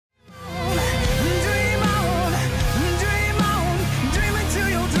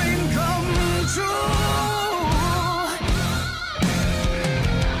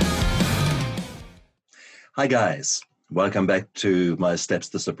Hi, guys. Welcome back to My Steps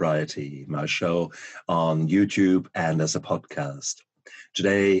to Sobriety, my show on YouTube and as a podcast.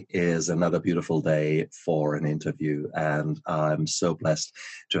 Today is another beautiful day for an interview, and I'm so blessed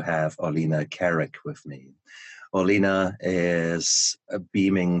to have Orlena Carrick with me. Orlena is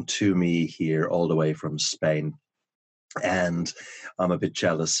beaming to me here all the way from Spain. And I'm a bit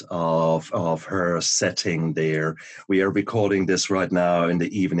jealous of her setting there. We are recording this right now in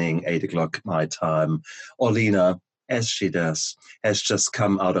the evening, 8 o'clock my time. Orlena, as she does, has just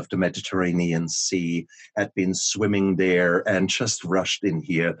come out of the Mediterranean Sea, had been swimming there and just rushed in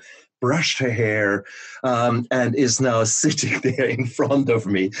here, brushed her hair, and is now sitting there in front of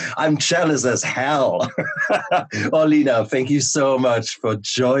me. I'm jealous as hell. Orlena, thank you so much for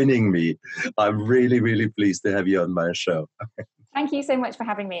joining me. I'm really, really pleased to have you on my show. Thank you so much for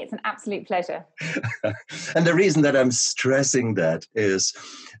having me. It's an absolute pleasure. And the reason that I'm stressing that is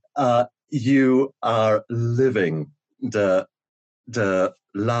you are living the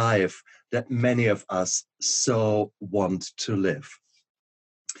life that many of us so want to live.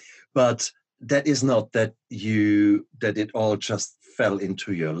 But that is not that it all just fell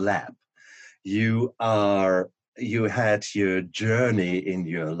into your lap. You had your journey in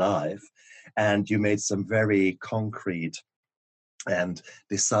your life, and you made some very concrete and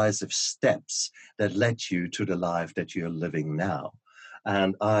decisive steps that led you to the life that you're living now.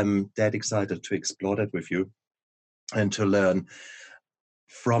 And I'm dead excited to explore that with you and to learn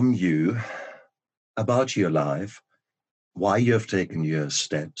from you about your life, why you have taken your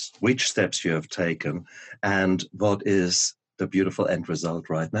steps, which steps you have taken, and what is the beautiful end result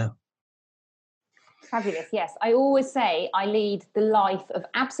right now. Fabulous. Yes. I always say I lead the life of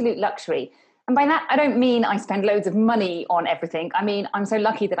absolute luxury. And by that, I don't mean I spend loads of money on everything. I mean, I'm so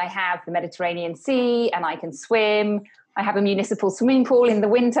lucky that I have the Mediterranean Sea and I can swim. I have a municipal swimming pool in the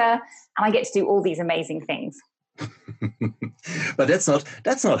winter, and I get to do all these amazing things. But that's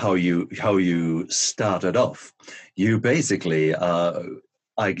not how you started off. You basically,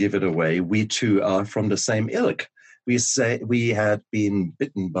 I give it away, we two are from the same ilk. We say we had been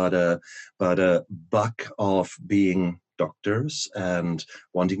bitten by the bug of being doctors and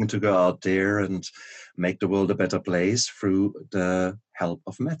wanting to go out there and make the world a better place through the help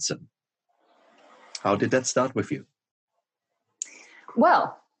of medicine. How did that start with you?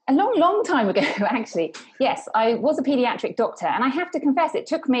 Well, a long, long time ago, actually. Yes, I was a pediatric doctor, and I have to confess, it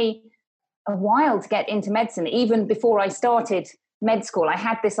took me a while to get into medicine. Even before I started med school, I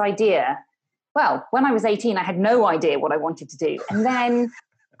had this idea. Well, when I was 18, I had no idea what I wanted to do. And then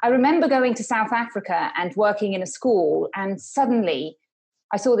I remember going to South Africa and working in a school, and suddenly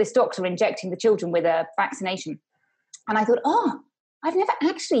I saw this doctor injecting the children with a vaccination. And I thought, I've never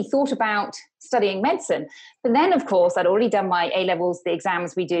actually thought about studying medicine. But then, of course, I'd already done my A-levels, the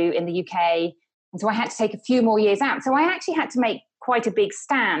exams we do in the UK. And so I had to take a few more years out. So I actually had to make quite a big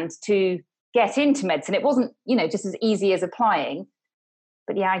stand to get into medicine. It wasn't, just as easy as applying.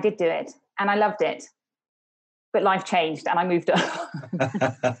 But yeah, I did do it. And I loved it. But life changed and I moved on.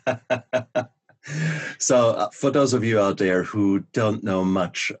 So for those of you out there who don't know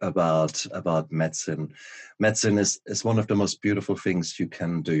much about medicine is one of the most beautiful things you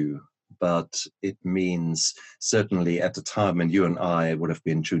can do. But it means, certainly at the time when you and I would have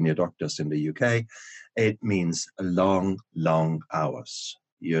been junior doctors in the UK, it means long, long hours.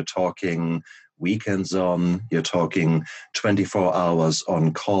 You're talking weekends on, you're talking 24 hours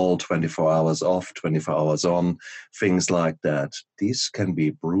on call, 24 hours off, 24 hours on, things like that. These can be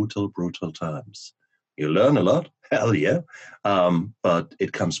brutal, brutal times. You learn a lot, hell yeah, but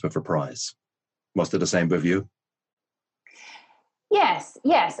it comes with a price. Was it the same with you? Yes.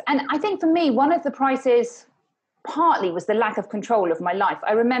 And I think for me, one of the prices partly was the lack of control of my life.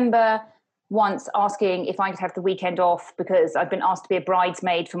 I remember once asking if I could have the weekend off because I'd been asked to be a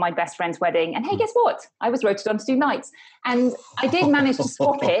bridesmaid for my best friend's wedding. And hey, guess what? I was rotated on to do nights. And I did manage to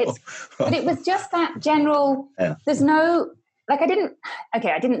swap it, but it was just that general, There's no, I didn't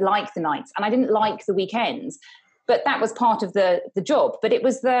like the nights and I didn't like the weekends, but that was part of the job. But it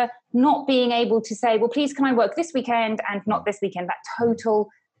was the not being able to say, well, please, can I work this weekend and not this weekend? That total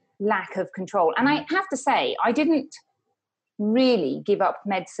lack of control. And I have to say, I didn't really give up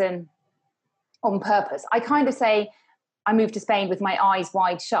medicine on purpose. I kind of say I moved to Spain with my eyes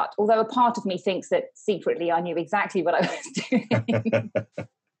wide shut, although a part of me thinks that secretly I knew exactly what I was doing.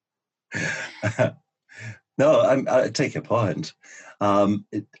 No, I take your point. And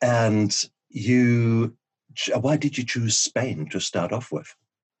why did you choose Spain to start off with?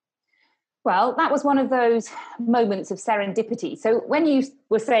 Well, that was one of those moments of serendipity. So when you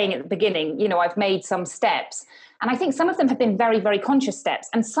were saying at the beginning, I've made some steps, and I think some of them have been very, very conscious steps,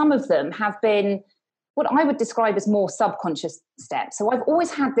 and some of them have been what I would describe as more subconscious steps. So I've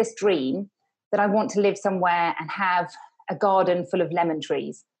always had this dream that I want to live somewhere and have a garden full of lemon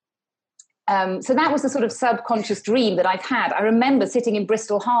trees. So that was the sort of subconscious dream that I've had. I remember sitting in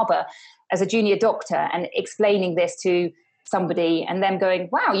Bristol Harbour as a junior doctor and explaining this to somebody and them going,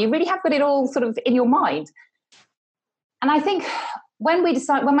 wow, you really have got it all sort of in your mind. And I think when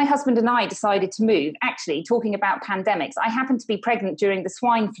my husband and I decided to move, actually talking about pandemics, I happened to be pregnant during the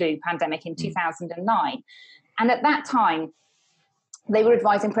swine flu pandemic in 2009. And at that time, they were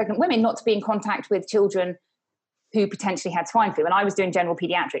advising pregnant women not to be in contact with children who potentially had swine flu. And I was doing general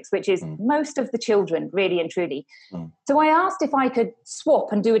pediatrics, which is most of the children, really and truly. So I asked if I could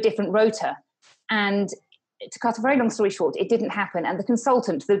swap and do a different rota. And to cut a very long story short, it didn't happen. And the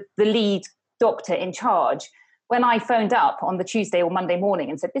consultant, the lead doctor in charge, when I phoned up on the Tuesday or Monday morning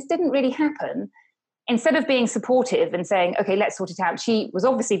and said, this didn't really happen, instead of being supportive and saying, okay, let's sort it out, she was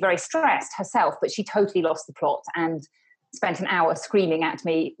obviously very stressed herself, but she totally lost the plot and spent an hour screaming at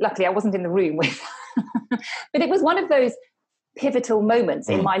me. Luckily, I wasn't in the room with her. But it was one of those pivotal moments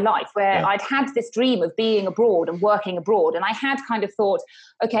in my life where I'd had this dream of being abroad and working abroad. And I had kind of thought,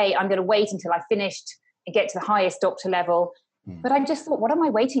 okay, I'm going to wait until I finished and get to the highest doctor level. But I just thought, what am I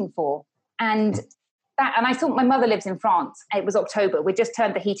waiting for? And I thought, my mother lives in France. It was October. We just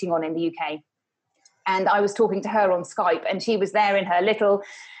turned the heating on in the UK. And I was talking to her on Skype, and she was there in her little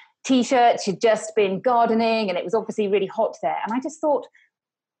T-shirt. She'd just been gardening, and it was obviously really hot there. And I just thought,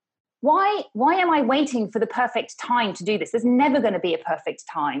 why am I waiting for the perfect time to do this? There's never going to be a perfect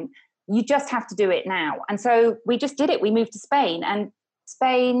time. You just have to do it now. And so we just did it. We moved to Spain. And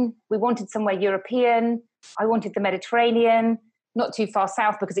Spain, we wanted somewhere European. I wanted the Mediterranean, not too far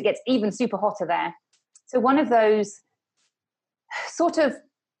south because it gets even super hotter there. So one of those sort of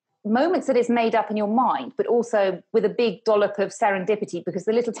moments that is made up in your mind, but also with a big dollop of serendipity, because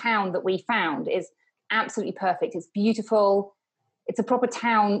the little town that we found is absolutely perfect. It's beautiful. It's a proper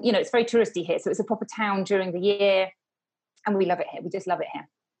town. You know, it's very touristy here. So it's a proper town during the year. And we love it here. We just love it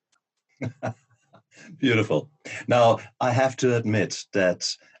here. Beautiful. Now, I have to admit that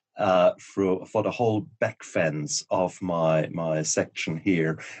for the whole back fence of my section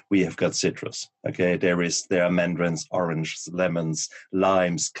here, we have got citrus. Okay, there are mandarins, oranges, lemons,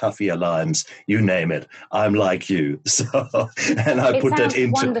 limes, kaffir limes, you name it. I'm like you. So, and I put that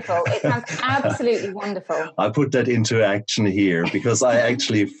into wonderful. It sounds absolutely wonderful. I put that into action here because I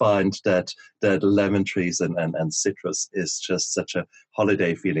actually find that lemon trees and citrus is just such a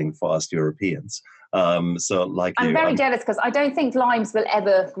holiday feeling for us Europeans. So like I'm very jealous because I don't think limes will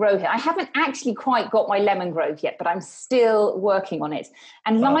ever grow here. I haven't actually quite got my lemon grove yet, but I'm still working on it.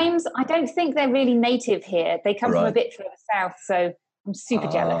 And limes, I don't think they're really native here. They come from a bit further south, so I'm super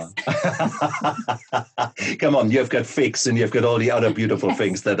jealous. Come on, you've got figs and you've got all the other beautiful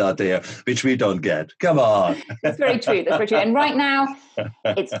things that are there, which we don't get. Come on. That's very true. That's very true. And right now,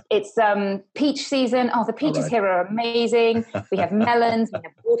 it's peach season. Oh, the peaches here are amazing. We have melons, we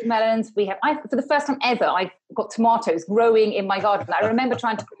have watermelons. For the first time ever, I've got tomatoes growing in my garden. I remember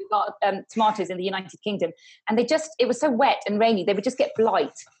trying to grow tomatoes in the United Kingdom, and it was so wet and rainy, they would just get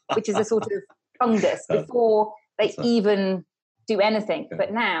blight, which is a sort of fungus before they even do anything.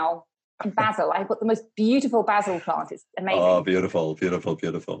 But now basil, I've got the most beautiful basil plant. It's amazing. Oh, beautiful, beautiful,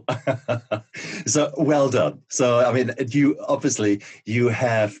 beautiful. So well done. So I mean, you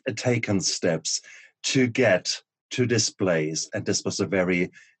have taken steps to get to this place, and this was a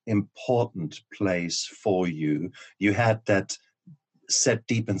very important place for you. You had that set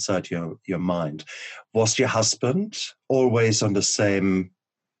deep inside your mind. Was your husband always on the same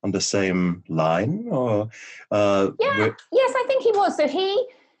line, or yes, I think he was. So he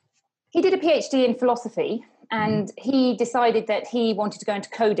did a PhD in philosophy, and he decided that he wanted to go into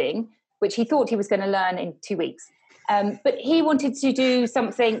coding, which he thought he was going to learn in 2 weeks. But he wanted to do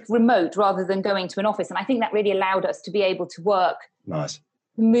something remote rather than going to an office, and I think that really allowed us to be able to work. Nice.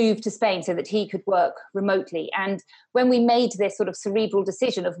 Move to Spain so that he could work remotely. And when we made this sort of cerebral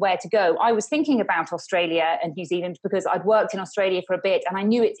decision of where to go, I was thinking about Australia and New Zealand because I'd worked in Australia for a bit, and I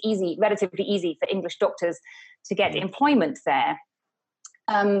knew it's relatively easy for English doctors to get employment there.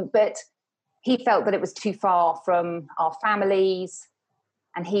 But he felt that it was too far from our families,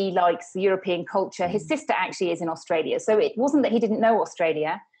 and he likes the European culture. His sister actually is in Australia, so it wasn't that he didn't know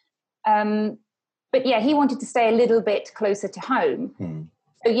Australia. But yeah, he wanted to stay a little bit closer to home.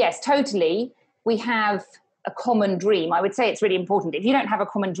 So yes, totally. We have a common dream. I would say it's really important. If you don't have a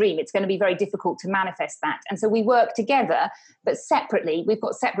common dream, it's going to be very difficult to manifest that. And so we work together, but separately. We've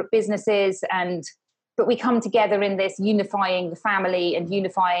got separate businesses, but we come together in this unifying the family and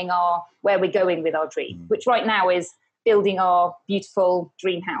unifying where we're going with our dream, which right now is building our beautiful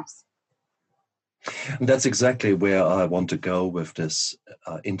dream house. And that's exactly where I want to go with this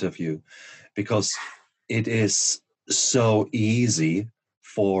interview, because it is so easy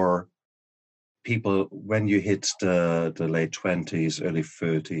for people when you hit the late 20s, early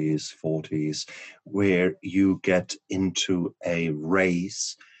 30s, 40s, where you get into a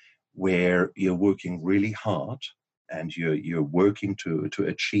race where you're working really hard and you're working to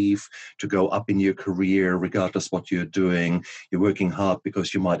achieve, to go up in your career regardless what you're doing. You're working hard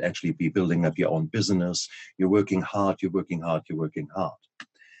because you might actually be building up your own business. You're working hard, you're working hard, you're working hard.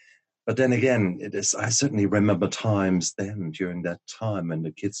 But then again, I certainly remember times then during that time when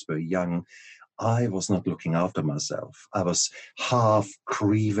the kids were young, I was not looking after myself. I was half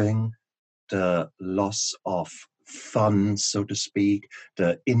grieving the loss of fun, so to speak,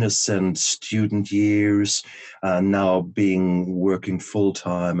 the innocent student years, now being working full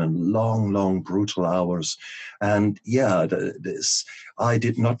time and long, long, brutal hours. And yeah, I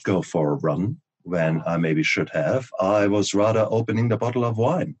did not go for a run when I maybe should have. I was rather opening the bottle of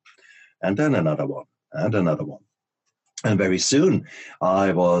wine, and then another one, and another one. And very soon,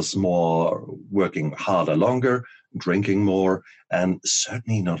 I was more working harder, longer, drinking more, and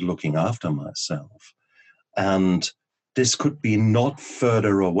certainly not looking after myself. And this could be not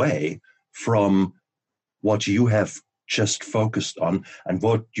further away from what you have just focused on and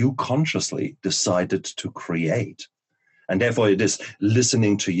what you consciously decided to create. And therefore, it is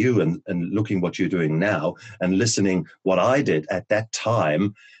listening to you and looking what you're doing now and listening what I did at that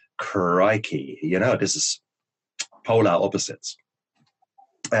time. Crikey, this is polar opposites.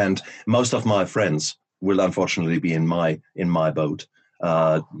 And most of my friends will unfortunately be in my boat,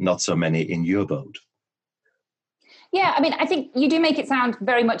 not so many in your boat. Yeah, I mean, I think you do make it sound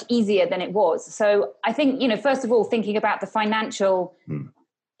very much easier than it was. So I think, first of all, thinking about the financial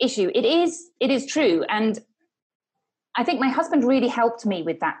issue, it is true. And I think my husband really helped me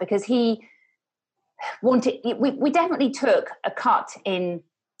with that, because he wanted, we definitely took a cut in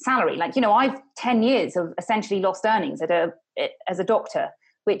salary. Like, I've 10 years of essentially lost earnings as a doctor,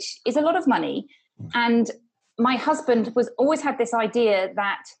 which is a lot of money. And my husband always had this idea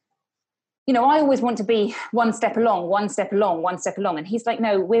that, I always want to be one step along, one step along, one step along. And he's like,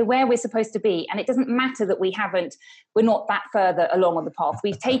 no, we're where we're supposed to be. And it doesn't matter that we're not that further along on the path.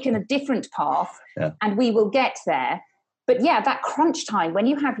 We've taken a different path and we will get there. But yeah, that crunch time, when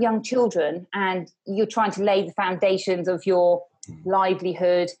you have young children and you're trying to lay the foundations of your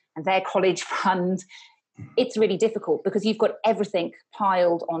livelihood and their college fund, it's really difficult because you've got everything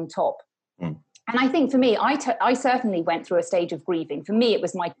piled on top. And I think for me, I certainly went through a stage of grieving. For me, it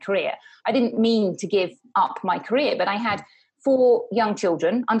was my career. I didn't mean to give up my career, but I had 4 young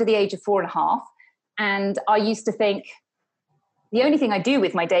children under the age of 4.5. And I used to think, the only thing I do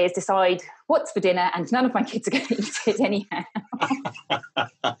with my day is decide what's for dinner, and none of my kids are going to eat it anyhow.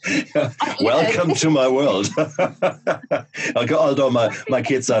 Welcome to my world. Although my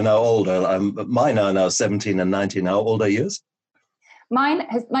kids are now older. Mine are now 17 and 19. How old are yours? My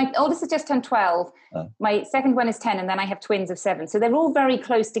oldest has just turned 12. My second one is 10, and then I have twins of 7. So they're all very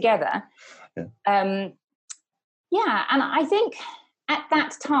close together. Yeah. And I think at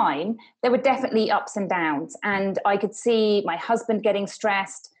that time, there were definitely ups and downs. And I could see my husband getting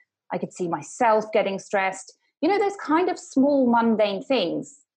stressed. I could see myself getting stressed. Those kind of small, mundane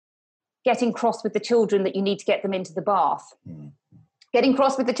things. Getting cross with the children that you need to get them into the bath. Getting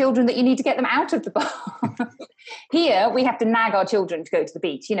cross with the children that you need to get them out of the bath. Here, we have to nag our children to go to the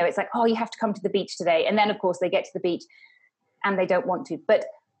beach. It's like, oh, you have to come to the beach today. And then, of course, they get to the beach and they don't want to, but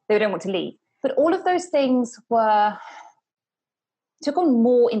they don't want to leave. But all of those things took on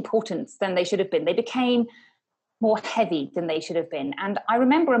more importance than they should have been. They became more heavy than they should have been. And I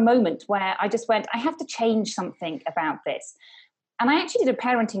remember a moment where I just went, I have to change something about this. And I actually did a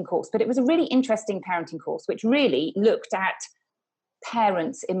parenting course, but it was a really interesting parenting course, which really looked at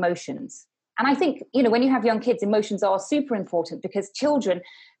parents' emotions. And I think, when you have young kids, emotions are super important because children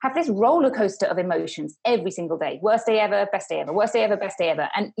have this roller coaster of emotions every single day. Worst day ever, best day ever, worst day ever, best day ever.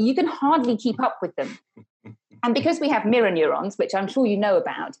 And you can hardly keep up with them. And because we have mirror neurons, which I'm sure you know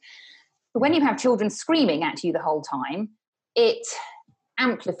about, but when you have children screaming at you the whole time, it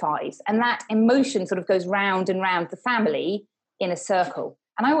amplifies. And that emotion sort of goes round and round the family in a circle.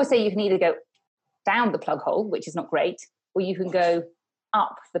 And I always say you can either go down the plug hole, which is not great, or you can go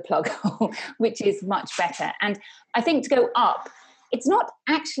up the plug hole, which is much better. And I think to go up, it's not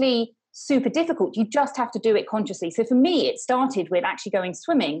actually super difficult. You just have to do it consciously. So for me, it started with actually going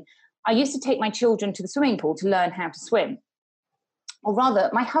swimming. I used to take my children to the swimming pool to learn how to swim. Or rather,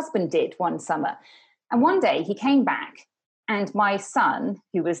 my husband did one summer. And one day he came back and my son,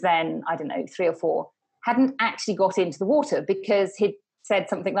 who was then, 3 or 4, hadn't actually got into the water because he'd said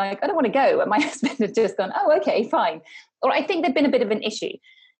something like, I don't want to go. And my husband had just gone, oh, okay, fine. Or I think there'd been a bit of an issue.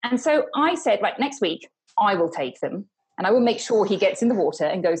 And so I said, right, next week, I will take them and I will make sure he gets in the water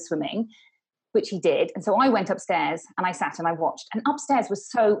and goes swimming, which he did. And so I went upstairs and I sat and I watched. And upstairs was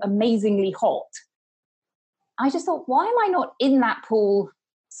so amazingly hot. I just thought, why am I not in that pool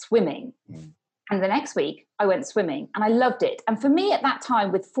swimming? And the next week I went swimming and I loved it. And for me at that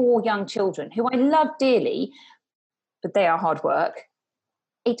time, with 4 young children who I love dearly, but they are hard work,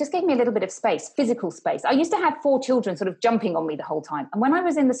 it just gave me a little bit of space, physical space. I used to have 4 children sort of jumping on me the whole time. And when I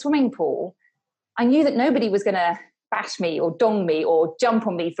was in the swimming pool, I knew that nobody was going to bash me or dong me or jump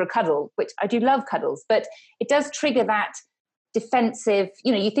on me for a cuddle, which I do love cuddles, but it does trigger that defensive,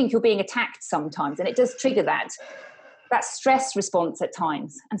 you think you're being attacked sometimes, and it does trigger that stress response at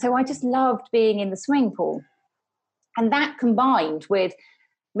times. And so I just loved being in the swimming pool. And that combined with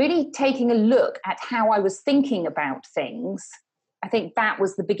really taking a look at how I was thinking about things, I think that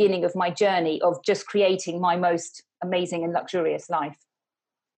was the beginning of my journey of just creating my most amazing and luxurious life.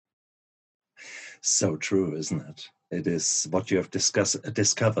 So true, isn't it? It is what you have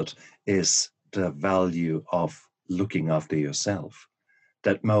discovered is the value of looking after yourself.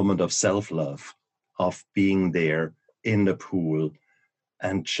 That moment of self-love, of being there in the pool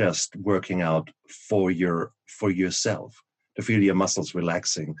and just working out for yourself, to feel your muscles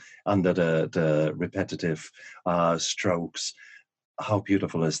relaxing under the repetitive strokes. How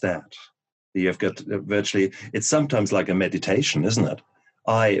beautiful is that? You've got virtually, it's sometimes like a meditation, isn't it?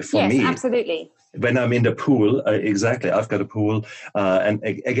 Yes, absolutely. When I'm in the pool, exactly, I've got a pool. And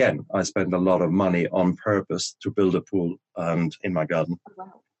again, I spend a lot of money on purpose to build a pool and in my garden. Oh,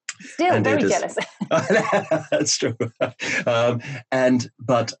 wow. Still and very jealous. That's true.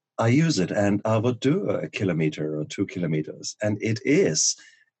 But I use it and I would do 1 kilometer or 2 kilometers. And it is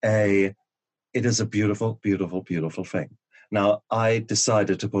a beautiful, beautiful, beautiful thing. Now, I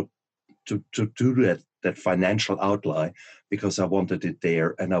decided to do that financial outlay because I wanted it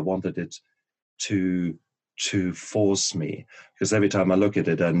there and I wanted it to force me, because every time I look at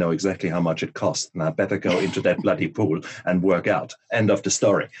it, I know exactly how much it costs and I better go into that bloody pool and work out. End of the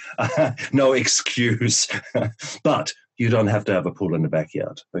story. No excuse. But you don't have to have a pool in the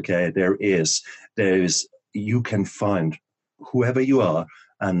backyard. Okay. There is, you can find whoever you are,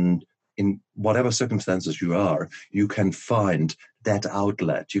 and in whatever circumstances you are, you can find that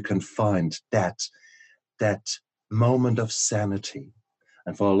outlet. You can find that moment of sanity.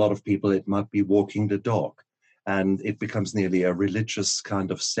 And for a lot of people, it might be walking the dog. And it becomes nearly a religious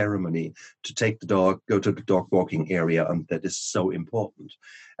kind of ceremony to take the dog, go to the dog walking area, and that is so important.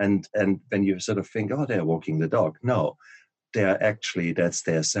 And when you sort of think, oh, they're walking the dog. No, that's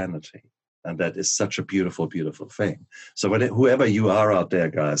their sanity. And that is such a beautiful, beautiful thing. So whoever you are out there,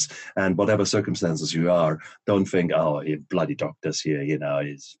 guys, and whatever circumstances you are, don't think, oh, you bloody doctors here,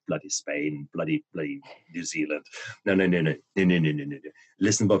 it's bloody Spain, bloody New Zealand. No.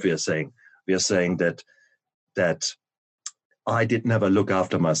 Listen what we are saying. We are saying that I did never look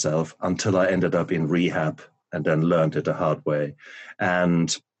after myself until I ended up in rehab and then learned it the hard way.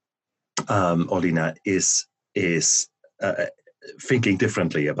 And Olina is thinking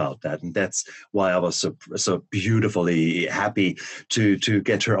differently about that, and that's why I was so beautifully happy to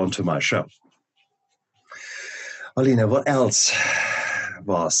get her onto my show. Olina, what else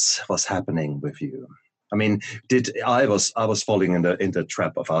was happening with you? I mean, I was falling in the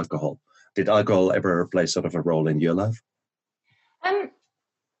trap of alcohol. Did alcohol ever play sort of a role in your life?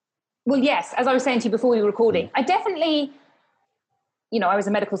 Well, yes. As I was saying to you before we were recording, I definitely, I was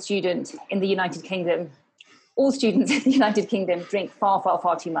a medical student in the United Kingdom. All students in the United Kingdom drink far, far,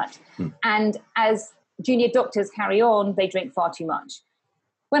 far too much. And as junior doctors carry on, they drink far too much.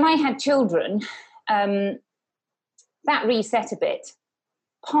 When I had children, that reset a bit,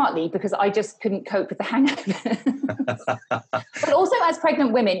 partly because I just couldn't cope with the hangover. But also as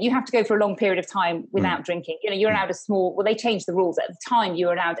pregnant women, you have to go for a long period of time without drinking. You're allowed they changed the rules. At the time, you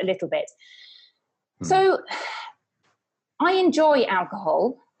were allowed a little bit. So I enjoy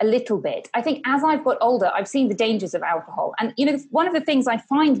alcohol a little bit. I think as I've got older, I've seen the dangers of alcohol. And, one of the things I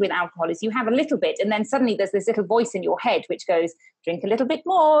find with alcohol is you have a little bit and then suddenly there's this little voice in your head which goes, drink a little bit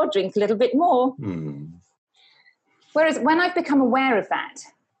more, drink a little bit more. Whereas when I've become aware of that,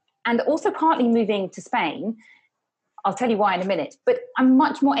 and also partly moving to Spain, I'll tell you why in a minute, but I'm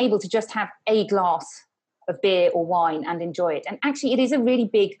much more able to just have a glass of beer or wine and enjoy it. And actually, it is a really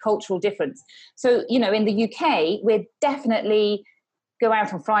big cultural difference. So, in the UK, we're definitely go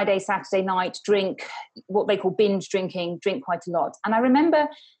out on Friday, Saturday night, drink, what they call binge drinking, drink quite a lot. And I remember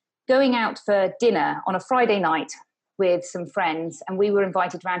going out for dinner on a Friday night with some friends, and we were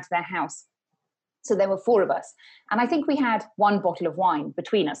invited round to their house. So there were 4 of us. And I think we had 1 bottle of wine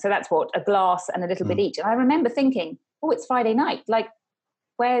between us. So that's what, a glass and a little bit each. And I remember thinking, oh, it's Friday night. Like,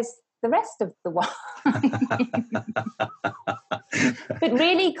 where's the rest of the wine? But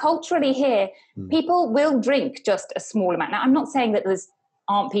really, culturally here, people will drink just a small amount. Now, I'm not saying that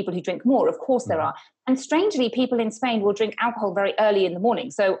aren't people who drink more. Of course there are. And strangely, people in Spain will drink alcohol very early in the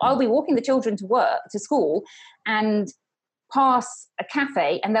morning. So I'll be walking the children to school, and pass a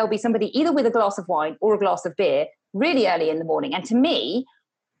cafe, and there'll be somebody either with a glass of wine or a glass of beer really early in the morning. And to me,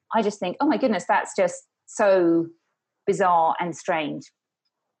 I just think, oh my goodness, that's just so bizarre and strange.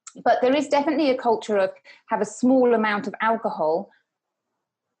 But there is definitely a culture of have a small amount of alcohol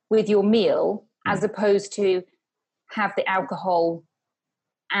with your meal, as opposed to have the alcohol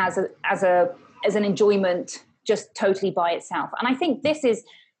as an enjoyment just totally by itself. And I think this is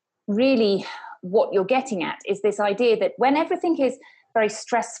really what you're getting at, is this idea that when everything is very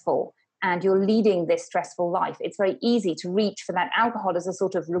stressful and you're leading this stressful life, it's very easy to reach for that alcohol as a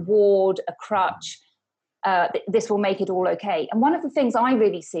sort of reward, a crutch. This will make it all okay. And one of the things I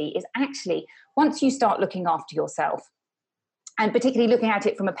really see is actually once you start looking after yourself, and particularly looking at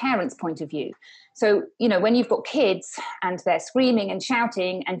it from a parent's point of view. So, when you've got kids and they're screaming and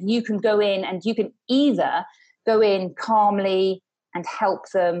shouting, and you can go in and you can either go in calmly and help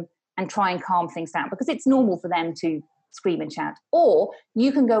them and try and calm things down, because it's normal for them to scream and shout, or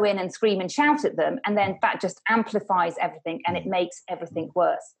you can go in and scream and shout at them, and then that just amplifies everything and it makes everything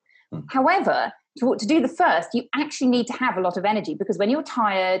worse. However, to do the first, you actually need to have a lot of energy, because when you're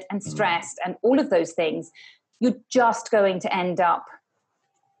tired and stressed and all of those things, you're just going to end up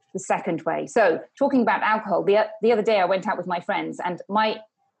the second way. So talking about alcohol, the other day I went out with my friends, and my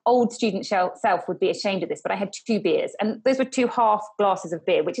old student self would be ashamed of this, but I had 2 beers, and those were 2 half glasses of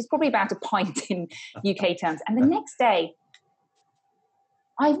beer, which is probably about a pint in UK terms. And the next day,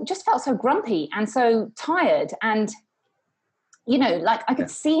 I just felt so grumpy and so tired, and like I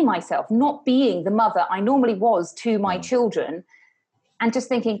could see myself not being the mother I normally was to my children, and just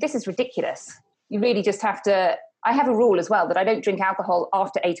thinking, this is ridiculous. You really just have to. I have a rule as well that I don't drink alcohol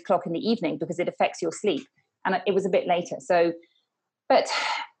after 8 o'clock in the evening, because it affects your sleep, and it was a bit later. So, but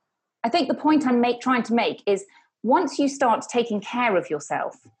I think the point I'm trying to make is, once you start taking care of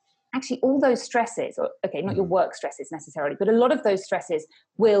yourself, actually all those stresses, not your work stresses necessarily, but a lot of those stresses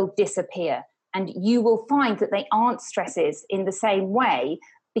will disappear, and you will find that they aren't stresses in the same way,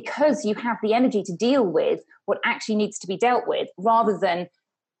 because you have the energy to deal with what actually needs to be dealt with, rather than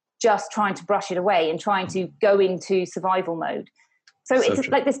just trying to brush it away and trying to go into survival mode. So it's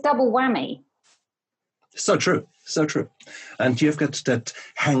true. Like this double whammy. So true. And you've got that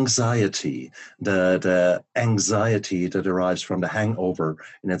anxiety, the anxiety that arrives from the hangover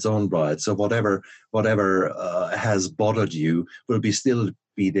in its own right. So whatever has bothered you will still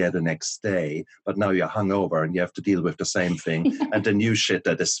be there the next day, but now you're hungover and you have to deal with the same thing and the new shit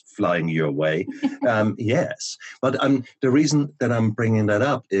that is flying your way. Yes, but the reason that I'm bringing that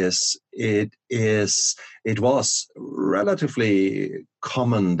up is it was relatively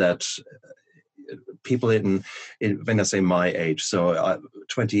common that people in when I say my age, so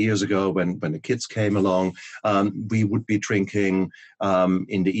 20 years ago, when the kids came along, we would be drinking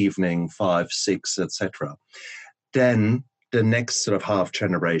in the evening 5, 6, etc. Then the next sort of half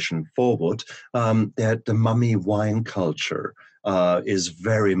generation forward, the mummy wine culture is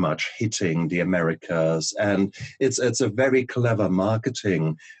very much hitting the Americas, and it's a very clever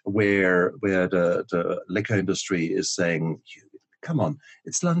marketing where the liquor industry is saying, come on,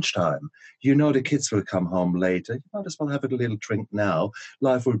 it's lunchtime. The kids will come home later. You might as well have a little drink now.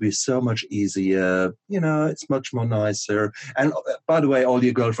 Life will be so much easier. It's much more nicer. And by the way, all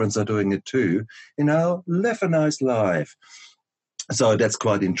your girlfriends are doing it too. Live a nice life. So that's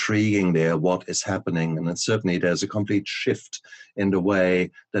quite intriguing there, what is happening. And certainly there's a complete shift in the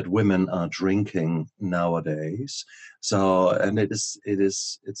way that women are drinking nowadays. So, and it's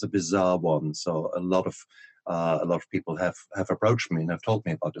a bizarre one. So a lot of people have approached me and have told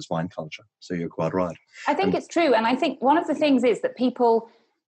me about this wine culture. So you're quite right. I think it's true. And I think one of the things is that people,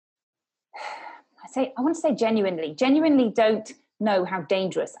 I want to say genuinely don't know how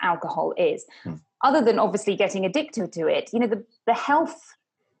dangerous alcohol is. Other than obviously getting addicted to it, the health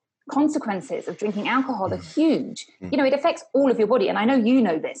consequences of drinking alcohol are huge. It affects all of your body. And I know you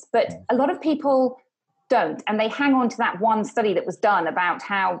know this, but a lot of people don't. And they hang on to that one study that was done about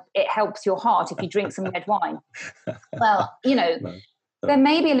how it helps your heart if you drink some red wine. Well, there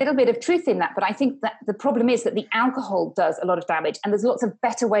may be a little bit of truth in that, but I think that the problem is that the alcohol does a lot of damage, and there's lots of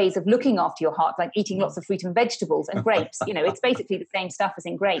better ways of looking after your heart, like eating lots of fruit and vegetables and grapes. It's basically the same stuff as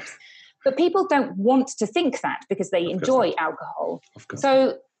in grapes. But people don't want to think that because they enjoy alcohol.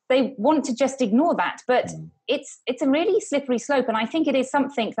 So they want to just ignore that. But it's a really slippery slope. And I think it is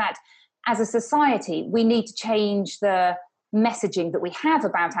something that as a society, we need to change the messaging that we have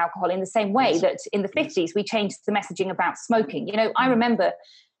about alcohol in the same way that in the 50s, we changed the messaging about smoking. You know, I remember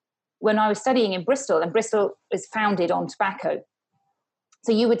when I was studying in Bristol, and Bristol is founded on tobacco.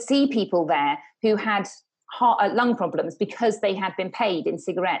 So you would see people there who had lung problems because they had been paid in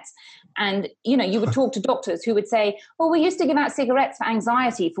cigarettes. And, you know, you would talk to doctors who would say, well, we used to give out cigarettes for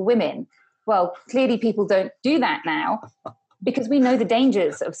anxiety for women. Well, clearly people don't do that now because we know the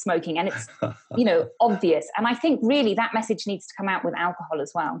dangers of smoking, and it's, you know, obvious. And I think really that message needs to come out with alcohol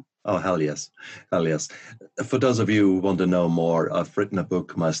as well. Oh, hell yes. Hell yes. For those of you who want to know more, I've written a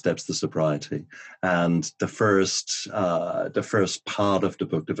book, My Steps to Sobriety. And the first part of the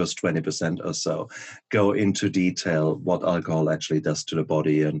book, the first 20% or so, go into detail what alcohol actually does to the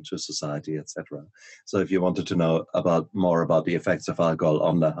body and to society, etc. So if you wanted to know more about the effects of alcohol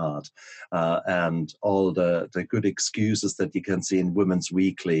on the heart and all the good excuses that you can see in Women's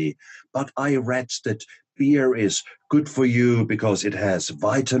Weekly, but I read that beer is good for you because it has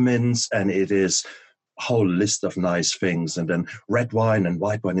vitamins and it is a whole list of nice things. And then red wine and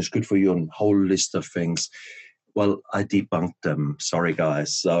white wine is good for you and a whole list of things. Well, I debunked them. Sorry,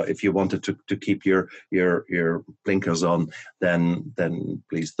 guys. So if you wanted to keep your blinkers on, then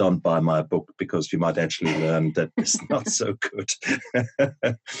please don't buy my book, because you might actually learn that it's not so good.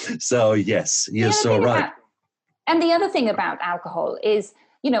 So yes, you're so right. And the other thing about alcohol is,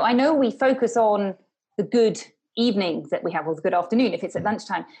 you know, I know we focus on the good evening that we have, or the good afternoon if it's at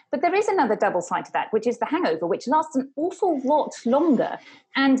lunchtime, but there is another double side to that, which is the hangover, which lasts an awful lot longer.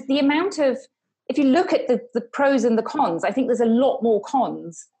 And the amount of, if you look at the pros and the cons, I think there's a lot more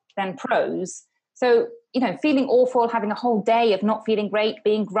cons than pros. So, you know, feeling awful, having a whole day of not feeling great,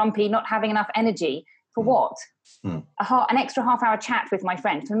 being grumpy, not having enough energy, for what? An extra half-hour chat with my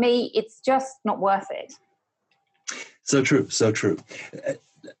friend. For me, it's just not worth it. So true, so true.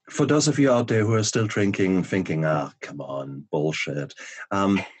 For those of you out there who are still drinking, thinking, come on, bullshit.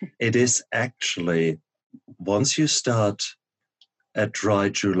 It is actually, once you start a dry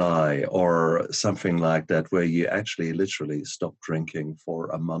July or something like that, where you actually literally stop drinking for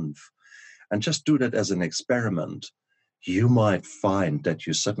a month and just do that as an experiment, you might find that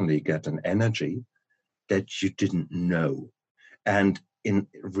you suddenly get an energy that you didn't know. And in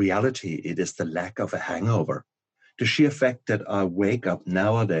reality, it is the lack of a hangover. The sheer fact that I wake up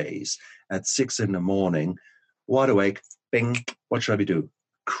nowadays at 6 a.m, wide awake, bing, what shall we do?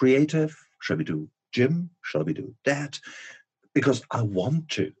 Creative? Shall we do gym? Shall we do that? Because I want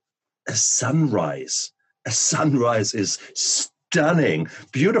to. A sunrise is stunning,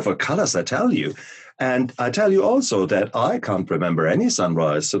 beautiful colors, I tell you. And I tell you also that I can't remember any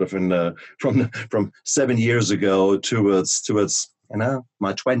sunrise sort of from 7 years ago towards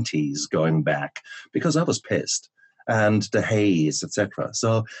my 20s going back, because I was pissed. And the haze, etc.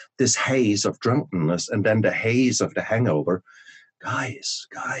 So this haze of drunkenness and then the haze of the hangover, guys,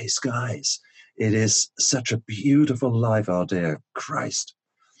 it is such a beautiful life out there. Christ.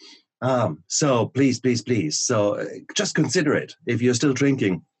 So please. So just consider it. If you're still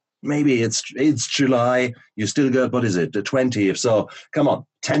drinking, maybe it's July. You still got, what is it, the 20th? So come on,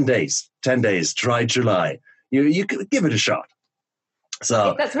 10 days, try July. You could give it a shot.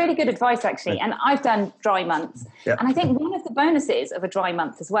 So that's really good advice, actually. And I've done dry months. Yeah. And I think one of the bonuses of a dry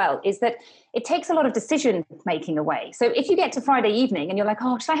month as well is that it takes a lot of decision making away. So if you get to Friday evening and you're like,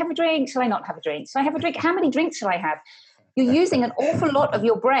 oh, should I have a drink? Shall I not have a drink? Shall I have a drink? How many drinks shall I have? You're using an awful lot of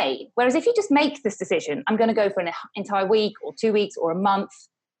your brain. Whereas if you just make this decision, I'm going to go for an entire week or 2 weeks or a month,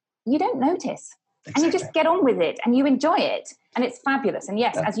 you don't notice. Exactly. And you just get on with it and you enjoy it. And it's fabulous. And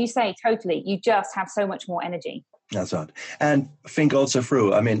yes, as you say, totally, you just have so much more energy. That's right. And think also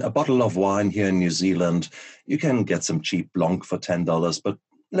through, I mean, a bottle of wine here in New Zealand, you can get some cheap Blanc for $10, but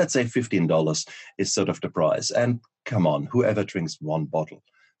let's say $15 is sort of the price. And come on, whoever drinks one bottle.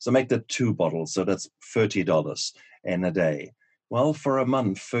 So make that 2 bottles. So that's $30 in a day. Well, for a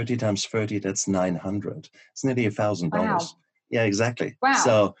month, 30 times 30, that's $900. It's nearly $1,000. Wow. Yeah, exactly. Wow.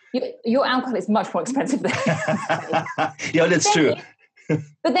 So your alcohol is much more expensive than yeah, that's true.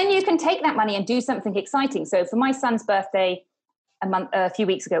 But then you can take that money and do something exciting. So for my son's birthday a few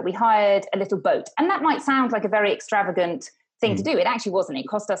weeks ago, we hired a little boat. And that might sound like a very extravagant thing to do. It actually wasn't. It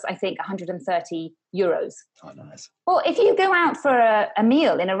cost us, I think, 130 euros. Oh, nice. Well, if you go out for a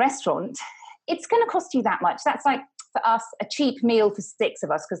meal in a restaurant, it's going to cost you that much. That's like, for us, a cheap meal for 6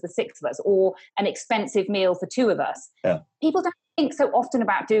 of us, because there's 6 of us, or an expensive meal for 2 of us. Yeah. People don't think so often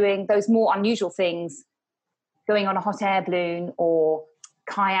about doing those more unusual things, going on a hot air balloon or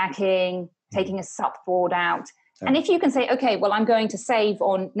kayaking, taking a sup board out. And if you can say, okay, well, I'm going to save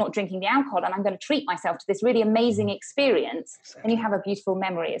on not drinking the alcohol and I'm going to treat myself to this really amazing experience, then you have a beautiful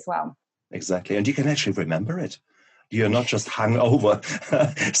memory as well. Exactly. And you can actually remember it. You're not just hung over,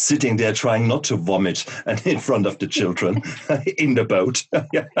 sitting there trying not to vomit in front of the children in the boat.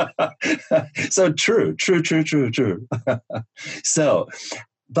 So true. So,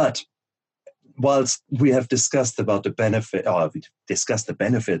 but whilst we have discussed about the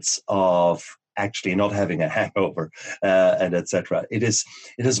benefits of actually not having a hangover and etc., it is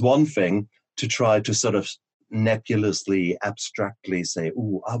one thing to try to sort of nebulously, abstractly say,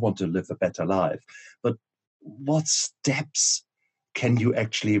 "Oh, I want to live a better life," but what steps can you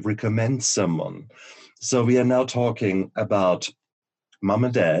actually recommend someone? So we are now talking about mom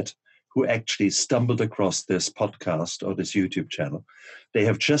and dad who actually stumbled across this podcast or this YouTube channel. They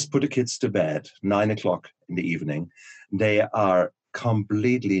have just put the kids to bed, 9 o'clock in the evening. They are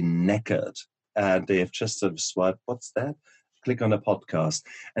completely knackered and they have just sort of swiped, what's that? Click on a podcast.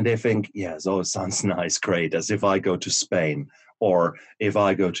 And they think, yes, oh, it sounds nice, great, as if I go to Spain or if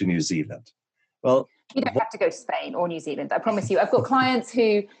I go to New Zealand. Well, you don't have to go to Spain or New Zealand. I promise you. I've got clients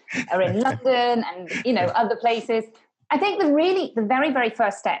who are in London and, other places. I think the very, very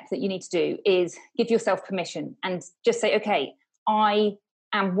first step that you need to do is give yourself permission and just say, okay, I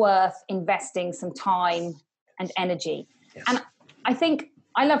am worth investing some time and energy. Yes. And I think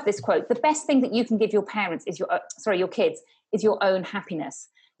I love this quote. The best thing that you can give your parents is your kids is your own happiness.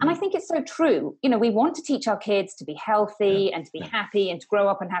 And I think it's so true. We want to teach our kids to be healthy and to be happy and to grow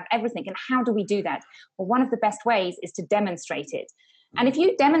up and have everything. And how do we do that? Well, one of the best ways is to demonstrate it. And if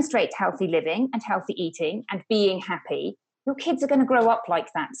you demonstrate healthy living and healthy eating and being happy, your kids are going to grow up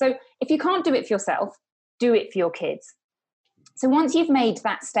like that. So if you can't do it for yourself, do it for your kids. So once you've made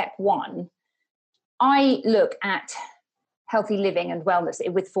that step one, I look at healthy living and wellness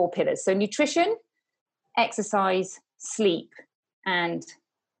with 4 pillars. So nutrition, exercise, sleep, and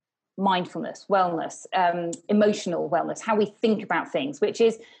mindfulness, wellness, emotional wellness, how we think about things, which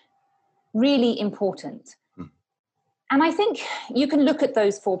is really important. And I think you can look at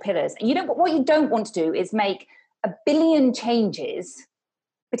those 4 pillars. And what you don't want to do is make a billion changes,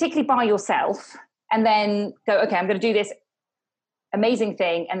 particularly by yourself, and then go, okay, I'm going to do this amazing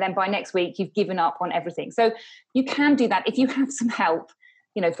thing. And then by next week, you've given up on everything. So you can do that if you have some help,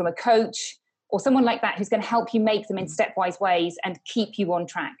 from a coach or someone like that who's going to help you make them in stepwise ways and keep you on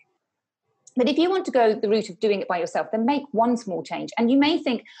track. But if you want to go the route of doing it by yourself, then make one small change. And you may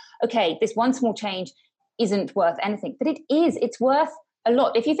think, okay, this one small change isn't worth anything, but it is. It's worth a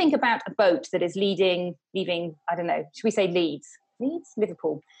lot. If you think about a boat that is leaving, I don't know, should we say Leeds,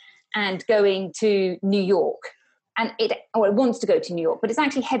 Liverpool, and going to New York, and it wants to go to New York, but it's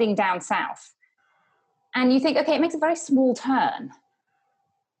actually heading down south. And you think, okay, it makes a very small turn.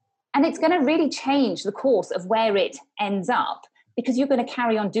 And it's going to really change the course of where it ends up, because you're going to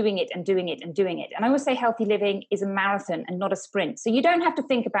carry on doing it and doing it and doing it. And I always say healthy living is a marathon and not a sprint. So you don't have to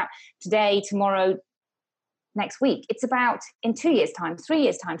think about today, tomorrow, next week. It's about in 2 years' time, 3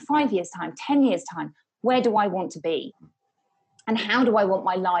 years' time, 5 years' time, 10 years' time, where do I want to be? And how do I want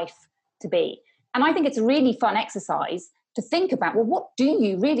my life to be? And I think it's a really fun exercise to think about, well, what do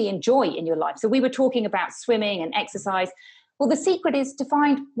you really enjoy in your life? So we were talking about swimming and exercise. Well, the secret is to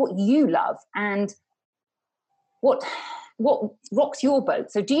find what you love and what rocks your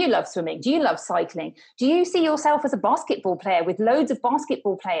boat. So do you love swimming? Do you love cycling? Do you see yourself as a basketball player with loads of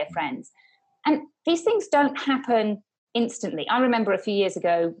basketball player friends? And these things don't happen instantly. I remember a few years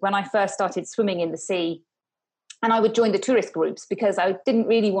ago when I first started swimming in the sea, and I would join the tourist groups because I didn't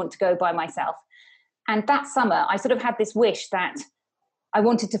really want to go by myself. And that summer, I sort of had this wish that I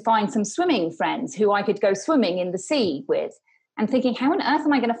wanted to find some swimming friends who I could go swimming in the sea with, and thinking, how on earth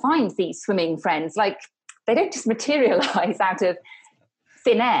am I going to find these swimming friends? Like, they don't just materialize out of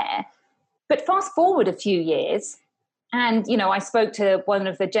thin air. But fast forward a few years, and, I spoke to one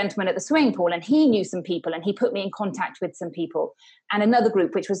of the gentlemen at the swimming pool, and he knew some people, and he put me in contact with some people, and another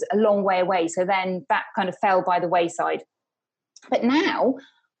group, which was a long way away. So then that kind of fell by the wayside. But now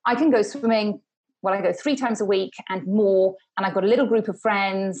I can go swimming. Well, I go 3 times a week and more, and I've got a little group of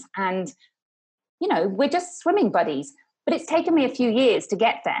friends, and, we're just swimming buddies. But it's taken me a few years to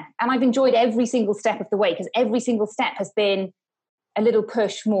get there. And I've enjoyed every single step of the way, because every single step has been a little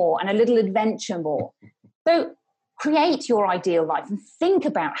push more and a little adventure more. So create your ideal life and think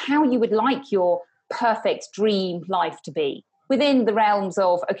about how you would like your perfect dream life to be within the realms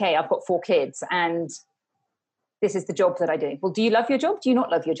of, okay, I've got 4 kids and this is the job that I do. Well, do you love your job? Do you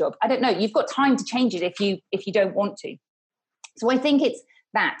not love your job? I don't know. You've got time to change it if you don't want to. So I think it's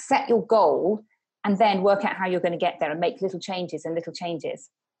that. Set your goal and then work out how you're going to get there and make little changes.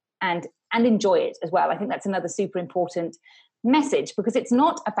 And and enjoy it as well. I think that's another super important message, because it's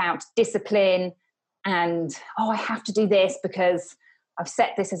not about discipline and, I have to do this because I've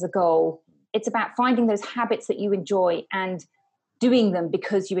set this as a goal. It's about finding those habits that you enjoy and doing them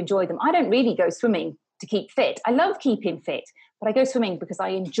because you enjoy them. I don't really go swimming to keep fit. I love keeping fit, but I go swimming because I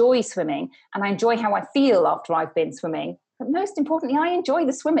enjoy swimming and I enjoy how I feel after I've been swimming. But most importantly, I enjoy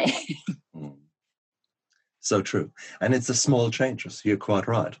the swimming. So true. And it's the small changes. You're quite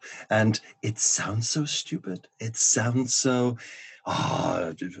right. And it sounds so stupid. It sounds so,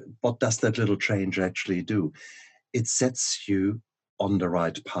 what does that little change actually do? It sets you on the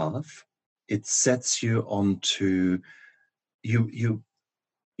right path. It sets you onto, you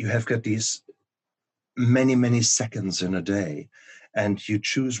have got these many seconds in a day, and you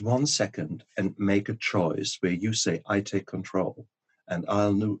choose 1 second and make a choice where you say, I take control and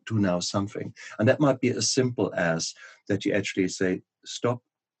I'll do now something. And that might be as simple as that you actually say, stop,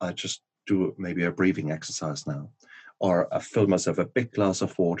 I just do maybe a breathing exercise now, or I fill myself a big glass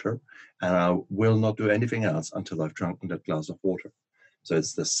of water and I will not do anything else until I've drunk that glass of water. So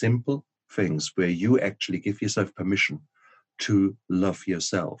it's the simple things where you actually give yourself permission to love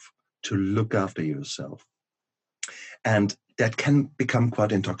yourself, to look after yourself. And that can become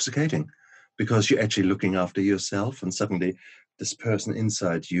quite intoxicating, because you're actually looking after yourself, and suddenly this person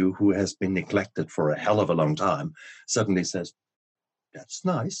inside you who has been neglected for a hell of a long time suddenly says, that's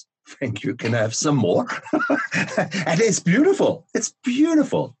nice, thank you, can I have some more? And it's beautiful. It's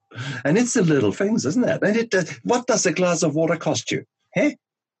beautiful. And it's the little things, isn't it? And what does a glass of water cost you? Hey?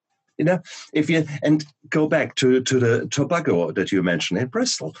 You know, if you, and go back to the tobacco that you mentioned in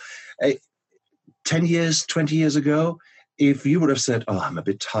Bristol, 10 years, 20 years ago, if you would have said, I'm a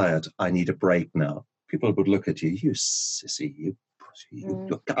bit tired, I need a break now, people would look at you, you sissy,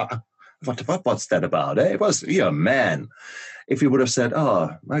 what's that about? Eh? You're a man. If you would have said,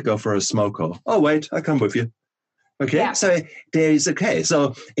 I go for a smoke, wait, I come with you. Okay, yeah. So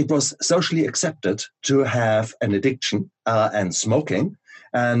so it was socially accepted to have an addiction and smoking,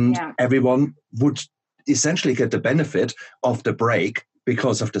 and everyone would essentially get the benefit of the break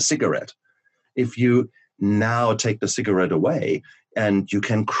because of the cigarette. If you now take the cigarette away and you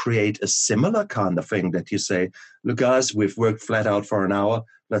can create a similar kind of thing that you say, look, guys, we've worked flat out for an hour.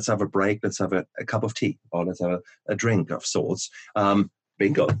 Let's have a break. Let's have a cup of tea, or let's have a drink of sorts.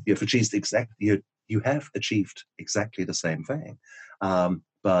 Bingo. You have achieved exactly the same thing,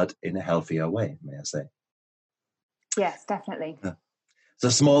 but in a healthier way, may I say. Yes, definitely. So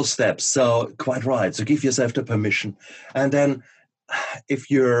small steps. So quite right. So give yourself the permission. And then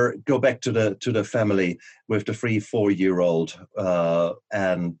if you go back to the family with the 3-4-year-old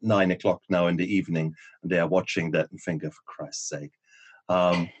and 9 o'clock now in the evening, and they are watching that and think, for Christ's sake,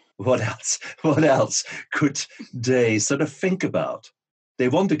 what else could they sort of think about? They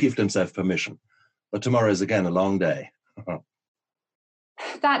want to give themselves permission, but tomorrow is again a long day.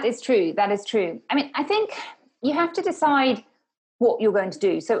 That is true. I mean, I think you have to decide what you're going to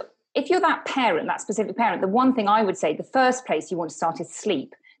do. So if you're that parent, that specific parent, the one thing I would say, the first place you want to start is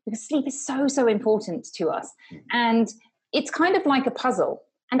sleep, because sleep is so important to us. And it's kind of like a puzzle.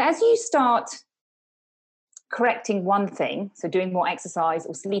 And as you start correcting one thing, so doing more exercise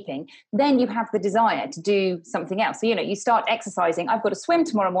or sleeping, then you have the desire to do something else. So, you start exercising. I've got to swim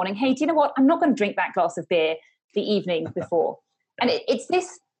tomorrow morning. Hey, do you know what? I'm not going to drink that glass of beer the evening before. And it's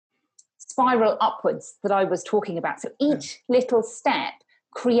this spiral upwards that I was talking about. So each little step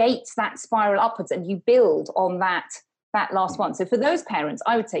creates that spiral upwards, and you build on that last one. So for those parents,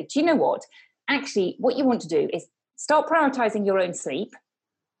 I would say, do you know what? Actually, what you want to do is start prioritizing your own sleep.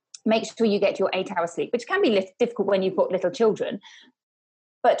 Make sure you get your 8-hour sleep, which can be difficult when you've got little children.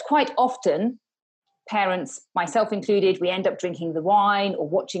 But quite often, parents, myself included, we end up drinking the wine or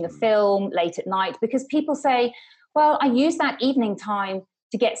watching a film late at night because people say, well, I use that evening time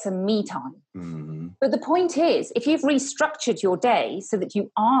to get some me time. Mm-hmm. But the point is, if you've restructured your day so that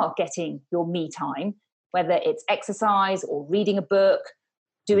you are getting your me time, whether it's exercise or reading a book,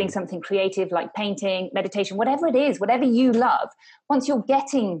 doing something creative like painting, meditation, whatever it is, whatever you love, once you're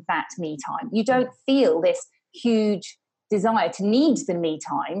getting that me time, you don't feel this huge desire to need the me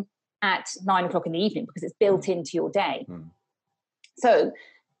time at 9 o'clock in the evening because it's built into your day. So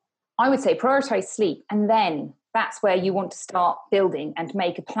I would say prioritize sleep, and then that's where you want to start building and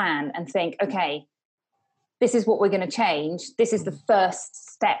make a plan and think, okay, this is what we're going to change. This is the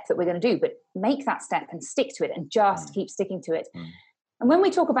first step that we're going to do, but make that step and stick to it and just keep sticking to it. And when we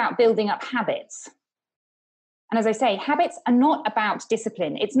talk about building up habits, and as I say, habits are not about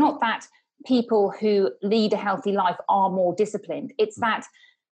discipline. It's not that people who lead a healthy life are more disciplined. It's that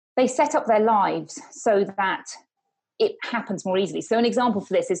they set up their lives so that it happens more easily. So an example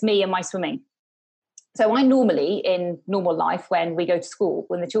for this is me and my swimming. So I normally, in normal life, when we go to school,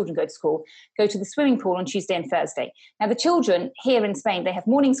 when the children go to school, go to the swimming pool on Tuesday and Thursday. Now, the children here in Spain, they have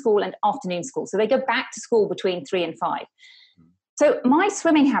morning school and afternoon school. So they go back to school between 3 and 5. So my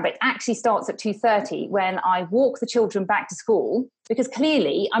swimming habit actually starts at 2:30 when I walk the children back to school, because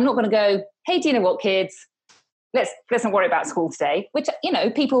clearly I'm not going to go, hey, do you know what, kids? Let's not worry about school today, which,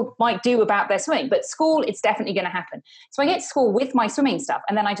 people might do about their swimming, but school, it's definitely going to happen. So I get to school with my swimming stuff,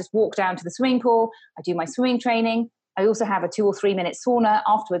 and then I just walk down to the swimming pool. I do my swimming training. I also have a 2 or 3 minute sauna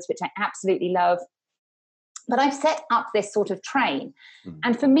afterwards, which I absolutely love. But I've set up this sort of train.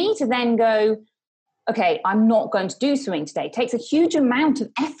 And for me to then go, okay, I'm not going to do swimming today, takes a huge amount of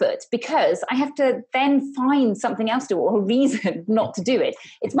effort, because I have to then find something else to do, or a reason not to do it.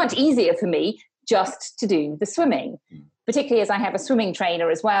 It's much easier for me just to do the swimming, particularly as I have a swimming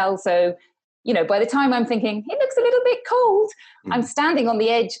trainer as well. So, by the time I'm thinking, it looks a little bit cold, I'm standing on the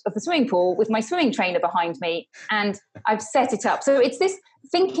edge of the swimming pool with my swimming trainer behind me, and I've set it up. So it's this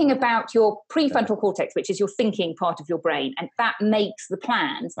thinking about your prefrontal cortex, which is your thinking part of your brain, and that makes the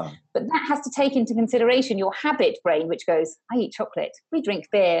plans. But that has to take into consideration your habit brain, which goes, I eat chocolate, we drink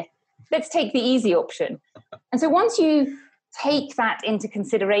beer, let's take the easy option. And so once you take that into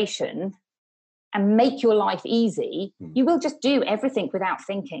consideration and make your life easy, you will just do everything without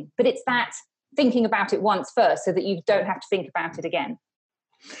thinking. But it's that thinking about it once first, so that you don't have to think about it again.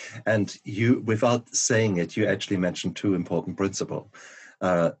 And you, without saying it, you actually mentioned two important principles.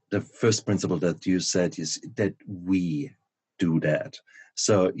 The first principle that you said is that we do that.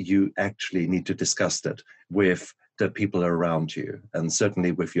 So you actually need to discuss that with the people around you, and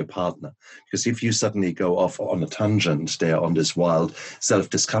certainly with your partner. Because if you suddenly go off on a tangent there on this wild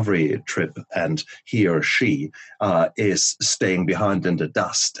self-discovery trip, and he or she is staying behind in the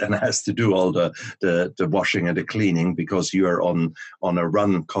dust and has to do all the washing and the cleaning because you're on a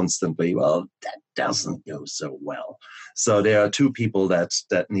run constantly, well, that doesn't go so well. So there are two people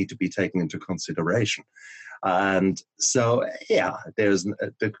that need to be taken into consideration. And so, yeah,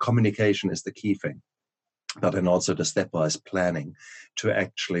 the communication is the key thing, but then also the stepwise planning to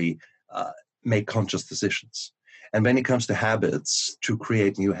actually make conscious decisions. And when it comes to habits, to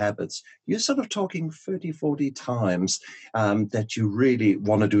create new habits, you're sort of talking 30, 40 times that you really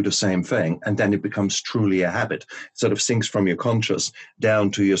want to do the same thing. And then it becomes truly a habit. It sort of sinks from your conscious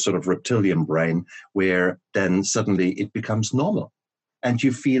down to your sort of reptilian brain, where then suddenly it becomes normal. And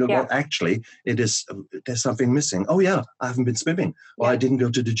you feel, well, actually, there's something missing. Oh, yeah, I haven't been swimming, or I didn't go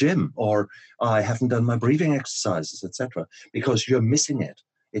to the gym, or I haven't done my breathing exercises, etc. Because you're missing it.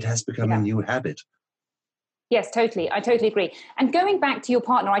 It has become a new habit. Yes, totally. I totally agree. And going back to your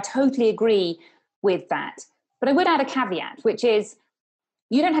partner, I totally agree with that. But I would add a caveat, which is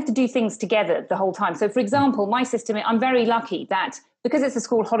you don't have to do things together the whole time. So, for example, my system, I'm very lucky that because it's the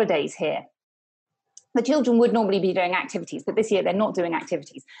school holidays here, the children would normally be doing activities, but this year they're not doing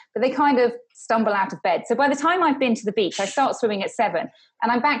activities. But they kind of stumble out of bed. So by the time I've been to the beach, I start swimming at 7,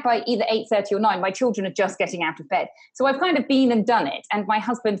 and I'm back by either 8:30 or 9. My children are just getting out of bed. So I've kind of been and done it. And my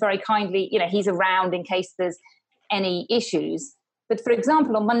husband very kindly, he's around in case there's any issues. But for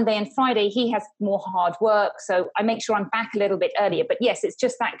example, on Monday and Friday, he has more hard work. So I make sure I'm back a little bit earlier. But yes, it's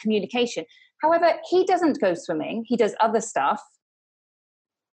just that communication. However, he doesn't go swimming. He does other stuff.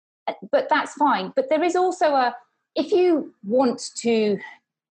 But that's fine. But there is also if you want to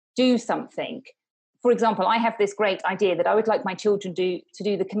do something, for example, I have this great idea that I would like my children to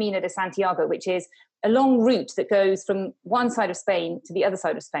do the Camino de Santiago, which is a long route that goes from one side of Spain to the other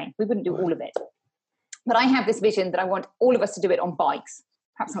side of Spain. We wouldn't do all of it. But I have this vision that I want all of us to do it on bikes.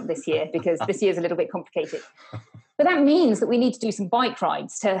 Perhaps not this year, because this year is a little bit complicated. But that means that we need to do some bike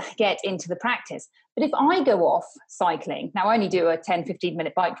rides to get into the practice. But if I go off cycling, now I only do a 10,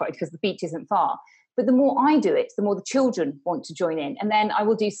 15-minute bike ride because the beach isn't far. But the more I do it, the more the children want to join in. And then I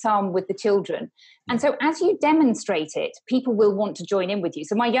will do some with the children. And so as you demonstrate it, people will want to join in with you.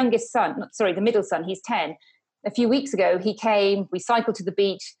 So my youngest son, the middle son, he's 10. A few weeks ago, he came, we cycled to the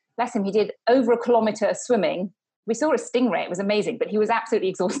beach. Bless him, he did over 1 kilometre swimming. We saw a stingray. It was amazing, but he was absolutely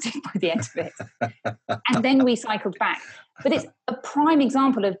exhausted by the end of it. And then we cycled back. But it's a prime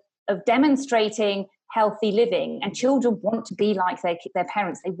example of demonstrating healthy living, and children want to be like their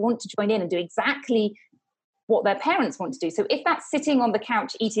parents. They want to join in and do exactly what their parents want to do. So if that's sitting on the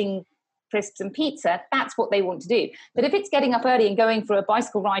couch eating crisps and pizza, that's what they want to do. But if it's getting up early and going for a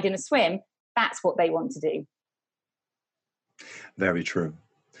bicycle ride and a swim, that's what they want to do. Very true.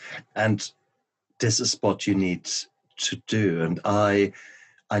 And this is what you need to do. And I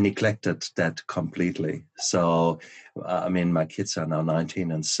I neglected that completely. So, I mean, my kids are now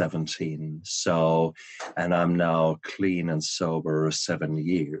 19 and 17. So, and I'm now clean and sober 7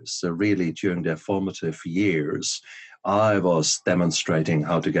 years. So, really, during their formative years, I was demonstrating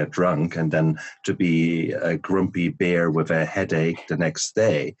how to get drunk and then to be a grumpy bear with a headache the next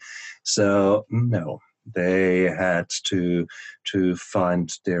day. So, no, they had to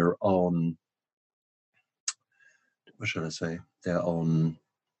find their own, what should I say, their own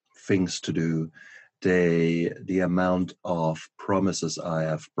things to do. The amount of promises I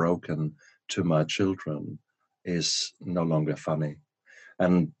have broken to my children is no longer funny.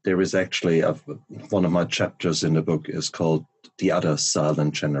 And there is actually one of my chapters in the book is called The Other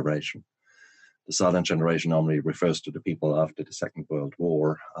Silent Generation. The silent generation normally refers to the people after the Second World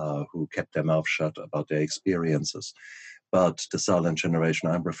War who kept their mouth shut about their experiences. But the silent generation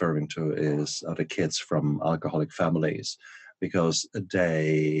I'm referring to are the kids from alcoholic families, because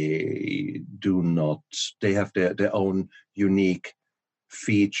they have their own unique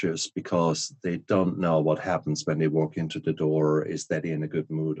features, because they don't know what happens when they walk into the door. Is Daddy in a good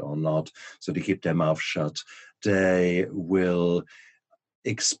mood or not? So they keep their mouth shut. They will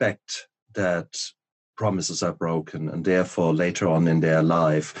expect that promises are broken, and therefore later on in their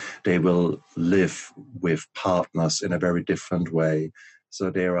life they will live with partners in a very different way. So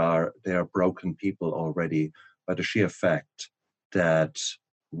there are broken people already by the sheer fact that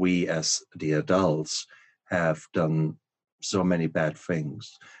we as the adults have done so many bad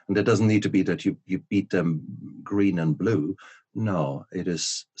things. And it doesn't need to be that you beat them green and blue. No, it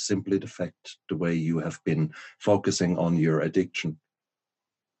is simply the fact the way you have been focusing on your addiction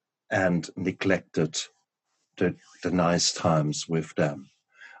and neglected the nice times with them.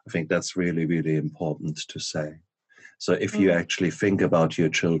 I think that's really, really important to say. So if you actually think about your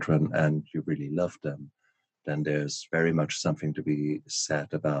children and you really love them, then there's very much something to be said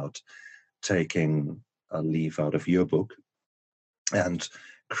about taking a leaf out of your book and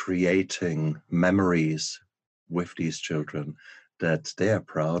creating memories with these children that they are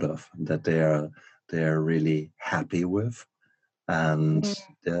proud of, that they're really happy with. And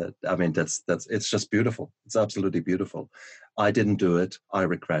I mean, that's it's just beautiful. It's absolutely beautiful. I didn't do it. I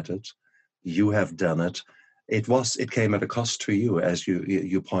regret it. You have done it. It came at a cost to you, as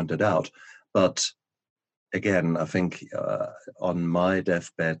you pointed out. But again, I think on my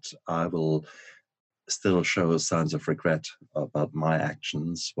deathbed, I will still show signs of regret about my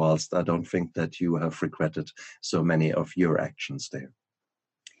actions, whilst I don't think that you have regretted so many of your actions there.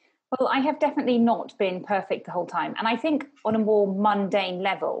 Well, I have definitely not been perfect the whole time. And I think on a more mundane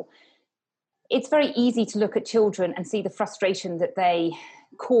level, it's very easy to look at children and see the frustration that they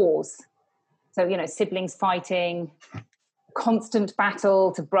cause. So, siblings fighting, constant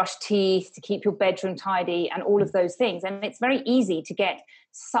battle to brush teeth, to keep your bedroom tidy, and all of those things. And it's very easy to get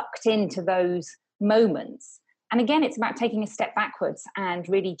sucked into those moments. And again, it's about taking a step backwards and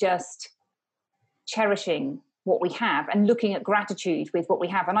really just cherishing what we have and looking at gratitude with what we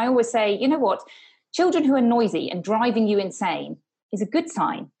have. And I always say, you know what, children who are noisy and driving you insane is a good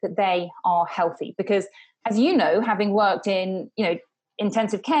sign that they are healthy. Because as you know, having worked in,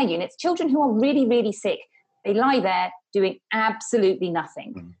 intensive care units, children who are really, really sick, they lie there doing absolutely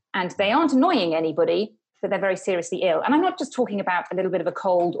nothing. And they aren't annoying anybody, but they're very seriously ill. And I'm not just talking about a little bit of a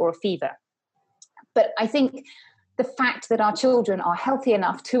cold or a fever. But I think the fact that our children are healthy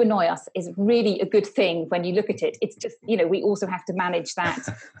enough to annoy us is really a good thing when you look at it. It's just, we also have to manage that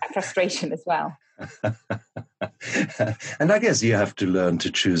frustration as well. And I guess you have to learn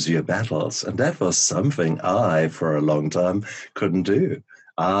to choose your battles. And that was something I, for a long time, couldn't do.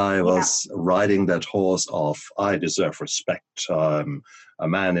 I was riding that horse off. I deserve respect. I'm a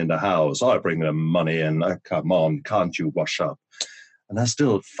man in the house. I bring them money and come on, can't you wash up? And I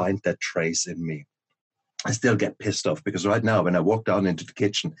still find that trace in me. I still get pissed off because right now when I walk down into the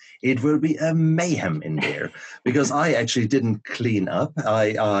kitchen, it will be a mayhem in there because I actually didn't clean up.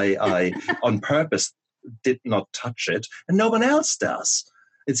 I on purpose did not touch it, and no one else does.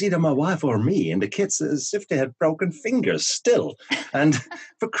 It's either my wife or me, and the kids as if they had broken fingers still. And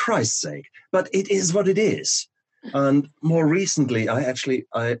for Christ's sake, but it is what it is. And more recently, I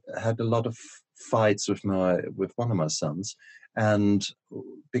had a lot of fights with one of my sons, and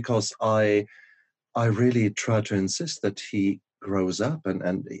because I really try to insist that he grows up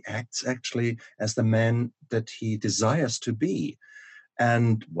and he acts actually as the man that he desires to be.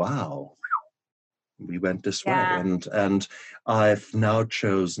 And wow, we went this way. And I've now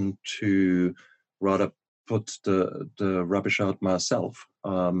chosen to rather put the rubbish out myself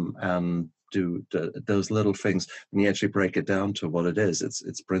and do those little things. When you actually break it down to what it is,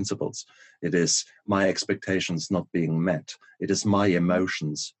 it's principles. It is my expectations not being met. It is my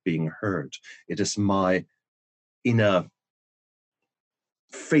emotions being heard. It is my inner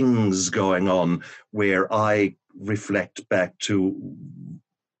things going on where I reflect back to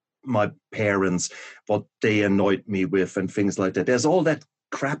my parents, what they annoyed me with, and things like that. There's all that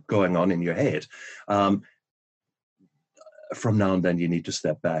crap going on in your head. From now and then, you need to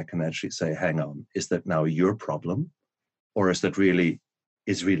step back and actually say, "Hang on, is that now your problem, or is he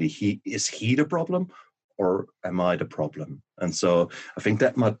the problem, or am I the problem?" And so, I think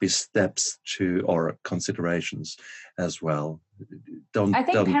that might be steps to or considerations as well. I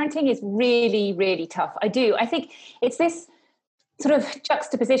think parenting is really, really tough. I do. I think it's this sort of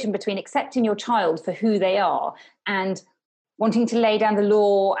juxtaposition between accepting your child for who they are and wanting to lay down the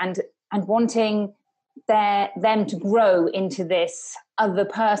law and wanting them to grow into this other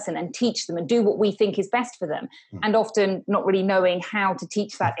person and teach them and do what we think is best for them, and often not really knowing how to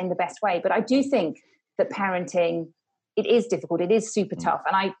teach that in the best way. But I do think that parenting, it is difficult. It is super tough.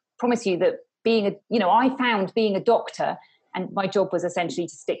 And I promise you that I found being a doctor, and my job was essentially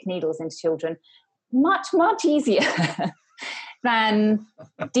to stick needles into children, much, much easier than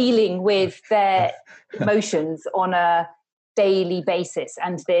dealing with their emotions on a daily basis.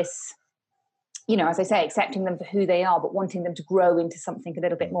 And this, as I say, accepting them for who they are, but wanting them to grow into something a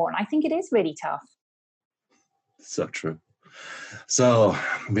little bit more. And I think it is really tough. So true. So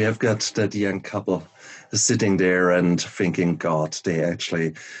we have got that young couple sitting there and thinking, God, they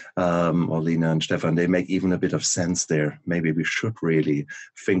actually, Lena and Stefan, they make even a bit of sense there. Maybe we should really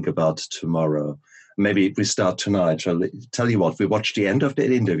think about tomorrow. Maybe we start tonight. I'll tell you what, we watch the end of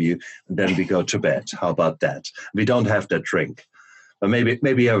the interview and then we go to bed. How about that? We don't have that drink. But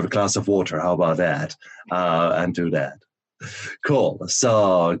maybe have a glass of water. How about that? And do that. Cool.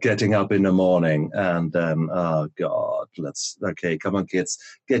 So getting up in the morning and then, oh God, okay, come on, kids,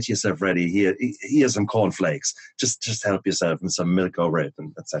 get yourself ready. Here's some cornflakes. Just help yourself and some milk over it,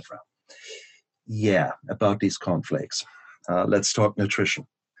 and etc. Yeah, about these cornflakes. Let's talk nutrition.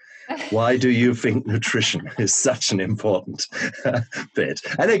 Why do you think nutrition is such an important bit?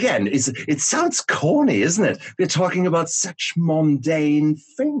 And again, it sounds corny, isn't it? We're talking about such mundane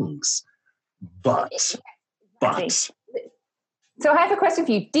things. But. So I have a question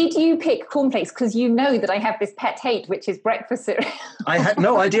for you. Did you pick cornflakes because you know that I have this pet hate, which is breakfast cereal? I had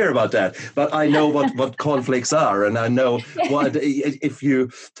no idea about that, but I know what cornflakes are, and I know what if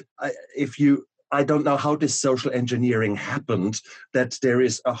you. I don't know how this social engineering happened, that there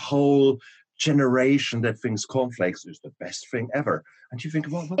is a whole generation that thinks cornflakes is the best thing ever. And you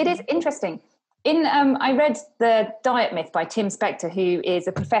think, well, it is interesting. I read The Diet Myth by Tim Spector, who is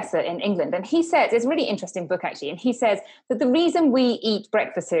a professor in England. And he says, it's a really interesting book, actually. And he says that the reason we eat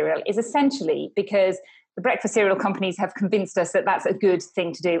breakfast cereal is essentially because the breakfast cereal companies have convinced us that that's a good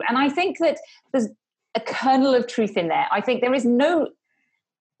thing to do. And I think that there's a kernel of truth in there. I think there is no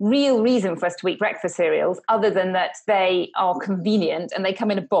real reason for us to eat breakfast cereals other than that they are convenient and they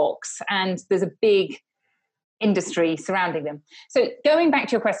come in a box and there's a big industry surrounding them. So going back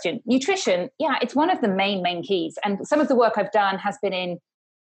to your question, nutrition, it's one of the main keys. And some of the work I've done has been in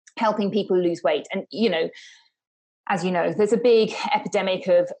helping people lose weight. And, as you know, there's a big epidemic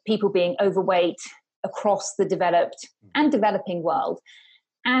of people being overweight across the developed and developing world.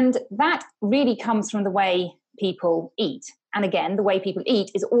 And that really comes from the way people eat. And again, the way people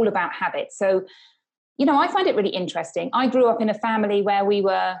eat is all about habits. So, I find it really interesting. I grew up in a family where we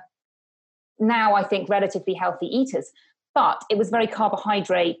were now, I think, relatively healthy eaters, but it was very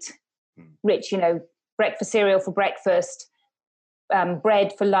carbohydrate rich, breakfast cereal for breakfast,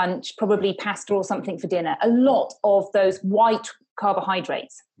 bread for lunch, probably pasta or something for dinner, a lot of those white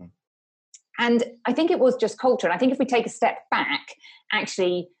carbohydrates. And I think it was just culture. And I think if we take a step back,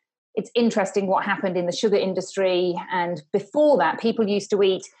 actually, it's interesting what happened in the sugar industry. And before that, people used to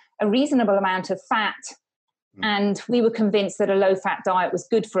eat a reasonable amount of fat. And we were convinced that a low-fat diet was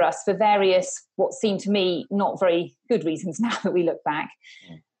good for us for various, what seemed to me, not very good reasons now that we look back.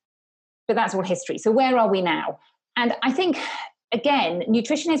 But that's all history. So where are we now? And I think, again,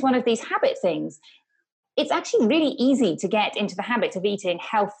 nutrition is one of these habit things. It's actually really easy to get into the habit of eating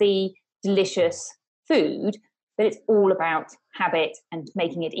healthy, delicious food, but it's all about habit and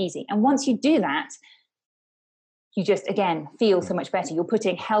making it easy. And once you do that, you just, again, feel so much better. You're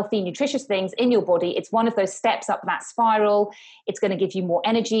putting healthy, nutritious things in your body. It's one of those steps up that spiral. It's going to give you more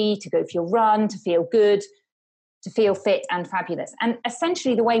energy to go for your run, to feel good, to feel fit and fabulous. And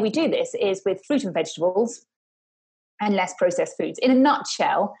essentially the way we do this is with fruit and vegetables and less processed foods. In a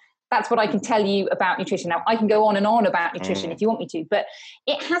nutshell, that's what I can tell you about nutrition. Now, I can go on and on about nutrition if you want me to, but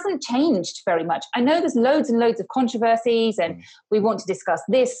it hasn't changed very much. I know there's loads and loads of controversies, and we want to discuss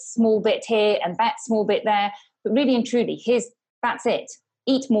this small bit here and that small bit there, but really and truly, that's it.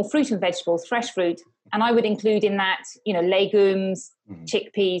 Eat more fruit and vegetables, fresh fruit, and I would include in that, legumes,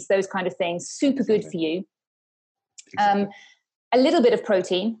 chickpeas, those kind of things. Super good for you. A little bit of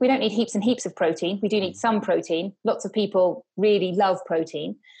protein. We don't need heaps and heaps of protein. We do need some protein. Lots of people really love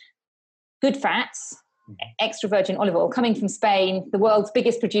protein. Good fats, extra virgin olive oil, coming from Spain, the world's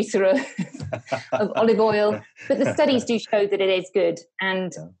biggest producer of olive oil. But the studies do show that it is good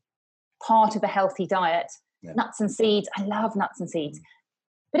and part of a healthy diet. Yeah. Nuts and seeds. I love nuts and seeds.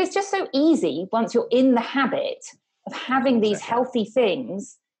 But it's just so easy once you're in the habit of having these healthy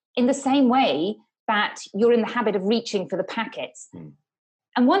things in the same way that you're in the habit of reaching for the packets.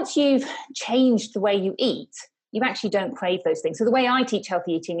 And once you've changed the way you eat, you actually don't crave those things. So the way I teach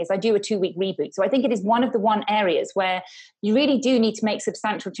healthy eating is I do a 2-week reboot. So I think it is one of the areas where you really do need to make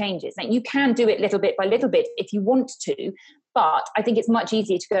substantial changes. Now, you can do it little bit by little bit if you want to, but I think it's much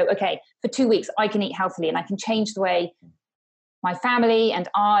easier to go, okay, for 2 weeks, I can eat healthily and I can change the way my family and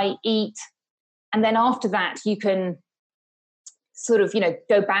I eat. And then after that, you can sort of,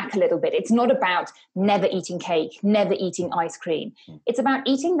 go back a little bit. It's not about never eating cake, never eating ice cream. It's about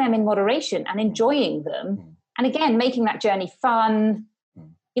eating them in moderation and enjoying them. And again, making that journey fun.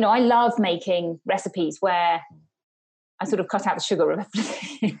 I love making recipes where I sort of cut out the sugar of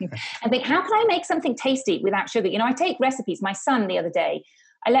everything and think, how can I make something tasty without sugar? I take recipes. My son the other day,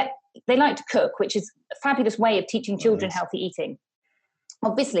 they like to cook, which is a fabulous way of teaching children healthy eating.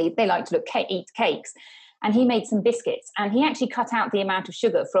 Obviously, they like to eat cakes. And he made some biscuits, and he actually cut out the amount of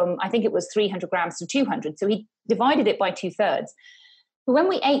sugar from, I think it was 300 grams to 200. So he divided it by 2/3. But when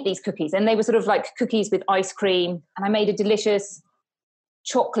we ate these cookies, and they were sort of like cookies with ice cream, and I made a delicious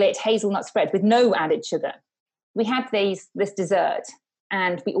chocolate hazelnut spread with no added sugar. We had this dessert,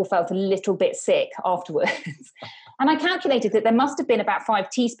 and we all felt a little bit sick afterwards. And I calculated that there must have been about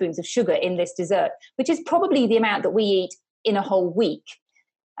 5 teaspoons of sugar in this dessert, which is probably the amount that we eat in a whole week.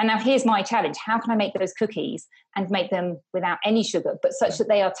 And now here's my challenge. How can I make those cookies and make them without any sugar, but such that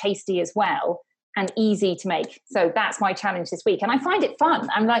they are tasty as well and easy to make? So that's my challenge this week. And I find it fun.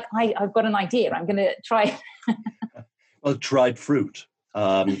 I'm like, I've got an idea. I'm going to try. Well, dried fruit.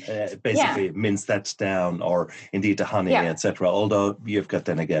 Basically mince that down, or indeed the honey, etc. Although you've got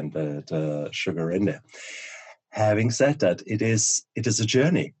then again the sugar in there. Having said that, it is a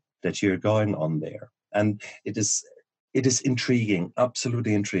journey that you're going on there. And it is intriguing,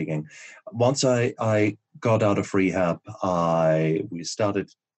 absolutely intriguing. Once I got out of rehab, we started,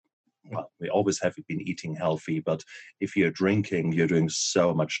 well, we always have been eating healthy, but if you're drinking, you're doing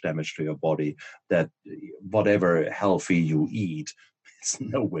so much damage to your body that whatever healthy you eat, it's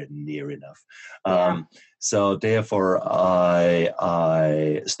nowhere near enough. So therefore,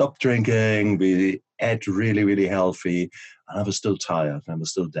 I stopped drinking. We ate really, really healthy, and I was still tired, and I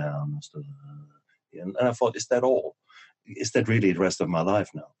was still down. And I thought, is that all? Is that really the rest of my life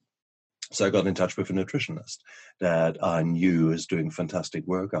now? So I got in touch with a nutritionist that I knew is doing fantastic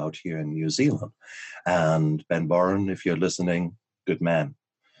work out here in New Zealand. And Ben Boren, if you're listening, good man.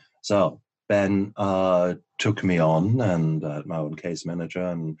 So Ben took me on, and my own case manager,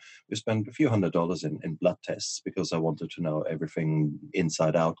 and we spent a few $100s in blood tests because I wanted to know everything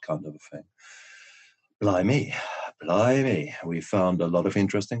inside out kind of a thing. Blimey, we found a lot of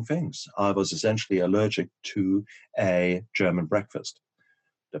interesting things. I was essentially allergic to a German breakfast.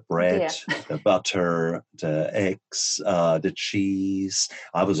 The bread, the butter, the eggs, the cheese.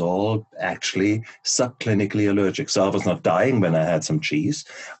 I was all actually subclinically allergic. So I was not dying when I had some cheese.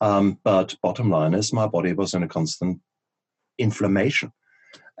 But bottom line is my body was in a constant inflammation.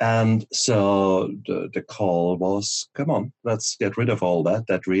 And so the call was, come on, let's get rid of all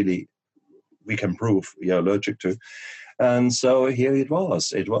that really we can prove you're allergic to. And so here it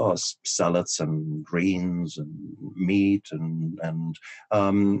was. It was salads and greens and meat and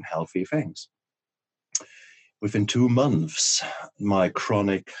healthy things. Within 2 months, my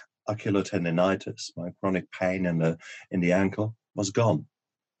chronic ocular tendinitis, my chronic pain in the ankle was gone.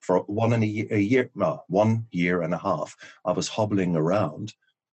 For 1 year and a half, I was hobbling around.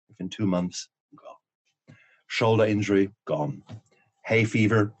 Within 2 months, gone. Shoulder injury, gone. Hay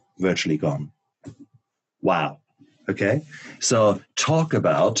fever, virtually gone. Wow. Okay. So talk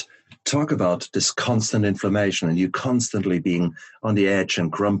about this constant inflammation and you constantly being on the edge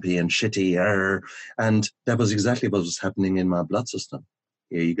and grumpy and shitty. And that was exactly what was happening in my blood system.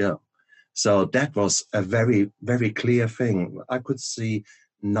 Here you go. So that was a very, very clear thing. I could see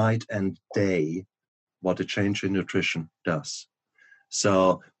night and day what a change in nutrition does.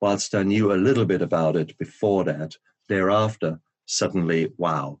 So whilst I knew a little bit about it before that, thereafter, suddenly,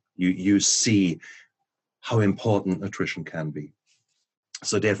 wow, you see how important nutrition can be.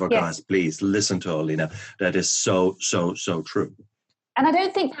 So therefore, Yes. guys, please listen to Olina. That is so, so, so true. And I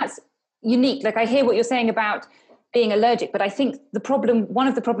don't think that's unique. Like, I hear what you're saying about being allergic, but I think one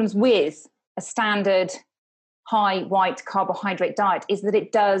of the problems with a standard high white carbohydrate diet is that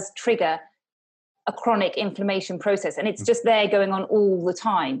it does trigger a chronic inflammation process, and it's just there going on all the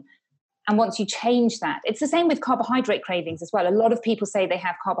time. And once you change that, it's the same with carbohydrate cravings as well. A lot of people say they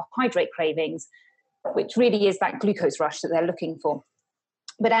have carbohydrate cravings, which really is that glucose rush that they're looking for.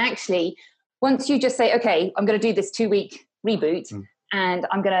 But actually, once you just say, okay, I'm going to do this 2-week reboot and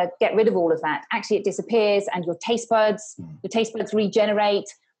I'm going to get rid of all of that, actually it disappears, and your taste buds regenerate.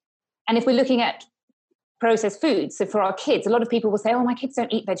 And if we're looking at processed foods, so for our kids, a lot of people will say, oh, my kids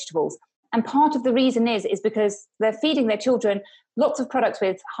don't eat vegetables. And part of the reason is because they're feeding their children lots of products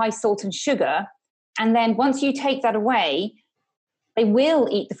with high salt and sugar. And then once you take that away, they will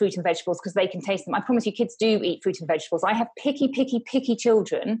eat the fruit and vegetables because they can taste them. I promise you, kids do eat fruit and vegetables. I have picky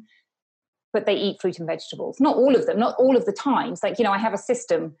children, but they eat fruit and vegetables. Not all of them, not all of the times. Like, I have a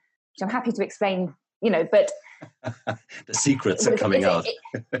system, which I'm happy to explain, but... the secrets are coming out.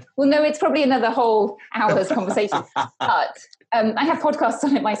 Well, no, it's probably another whole hour's conversation. But I have podcasts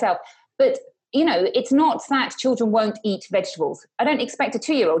on it myself. But, it's not that children won't eat vegetables. I don't expect a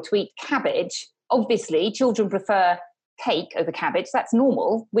 2-year-old to eat cabbage. Obviously, children prefer cake over cabbage. That's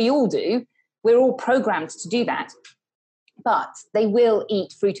normal. We all do. We're all programmed to do that. But they will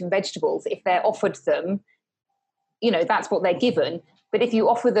eat fruit and vegetables if they're offered them. That's what they're given. But if you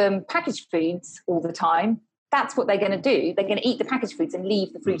offer them packaged foods all the time, that's what they're going to do. They're going to eat the packaged foods and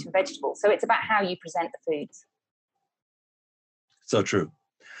leave the fruit and vegetables. So it's about how you present the foods. So true.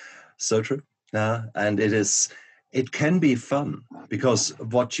 So true. And it can be fun, because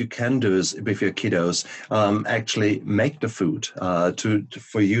what you can do is, with your kiddos, actually make the food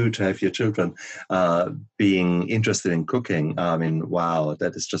for you to have your children being interested in cooking. I mean, wow,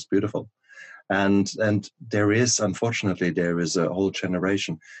 that is just beautiful. And unfortunately, there is a whole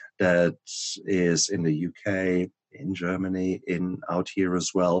generation that is in the UK, in Germany, out here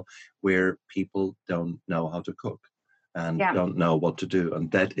as well, where people don't know how to cook and don't know what to do.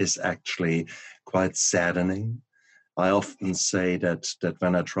 And that is actually quite saddening. I often say that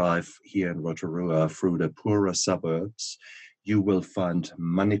when I drive here in Rotorua through the poorer suburbs, you will find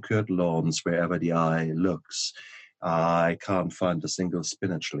manicured lawns wherever the eye looks. I can't find a single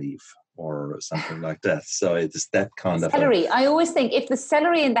spinach leaf or something like that. So it's that kind of celery. I always think if the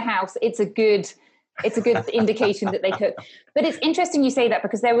celery in the house, it's a good indication that they cook. But it's interesting you say that,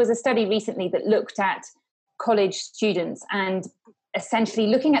 because there was a study recently that looked at college students and essentially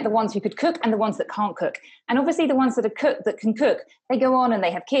looking at the ones who could cook and the ones that can't cook. And obviously the ones that can cook, they go on and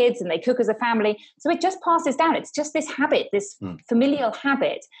they have kids and they cook as a family. So it just passes down. It's just this habit, this familial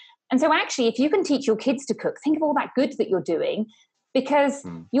habit. And so actually, if you can teach your kids to cook, think of all that good that you're doing, because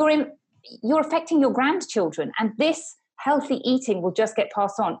you're affecting your grandchildren, and this healthy eating will just get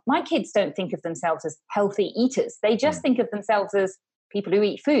passed on. My kids don't think of themselves as healthy eaters. They just think of themselves as people who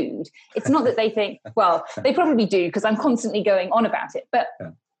eat food. It's not that they think, well, they probably do, because I'm constantly going on about it. But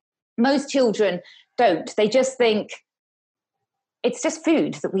most children don't. They just think it's just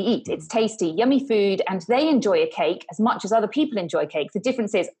food that we eat. It's tasty, yummy food, and they enjoy a cake as much as other people enjoy cake. The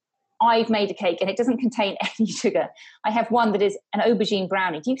difference is I've made a cake and it doesn't contain any sugar. I have one that is an aubergine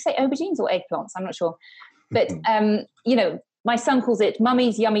brownie. Do you say aubergines or eggplants? I'm not sure. But, my son calls it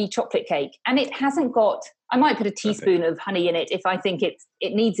Mummy's Yummy Chocolate Cake. And it hasn't got, I might put a teaspoon of honey in it if I think it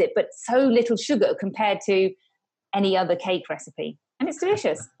needs it, but so little sugar compared to any other cake recipe. And it's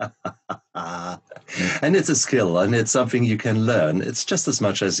delicious. And it's a skill, and it's something you can learn. It's just as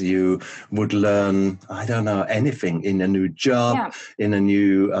much as you would learn, I don't know, anything in a new job, in a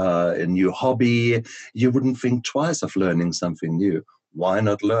new hobby. You wouldn't think twice of learning something new. Why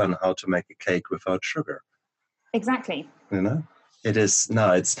not learn how to make a cake without sugar? Exactly. It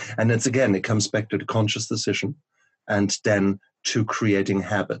comes back to the conscious decision, and then to creating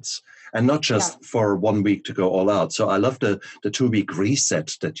habits, and not just for 1 week to go all out. So I love the 2-week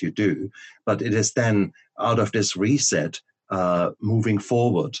reset that you do, but it is then out of this reset, moving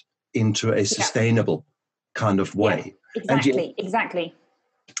forward into a sustainable kind of way. Exactly.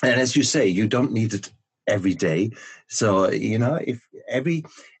 And as you say, you don't need it every day. So, if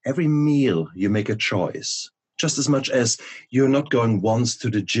every meal you make a choice, just as much as you're not going once to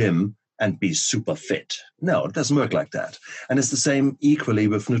the gym and be super fit. No, it doesn't work like that. And it's the same equally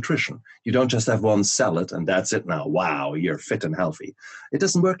with nutrition. You don't just have one salad and that's it now. Wow, you're fit and healthy. It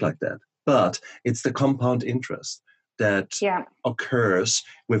doesn't work like that. But it's the compound interest that Yeah. occurs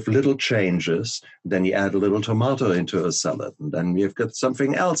with little changes. Then you add a little tomato into a salad, and then you've got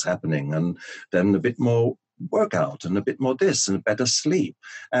something else happening, and then a bit more workout and a bit more this and better sleep.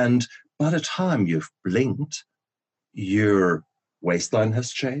 And by the time you've blinked, your waistline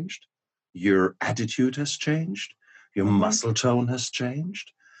has changed, your attitude has changed, your muscle tone has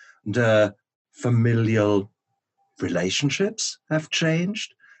changed, the familial relationships have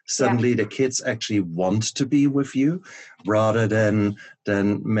changed. Suddenly the kids actually want to be with you rather than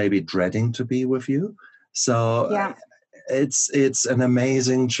maybe dreading to be with you. So it's an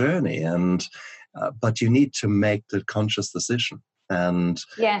amazing journey, and but you need to make the conscious decision. And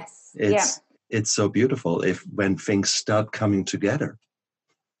it's so beautiful when things start coming together.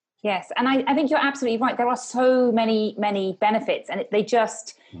 Yes, and I think you're absolutely right. There are so many benefits, and they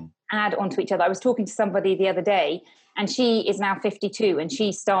just add onto each other. I was talking to somebody the other day, and she is now 52, and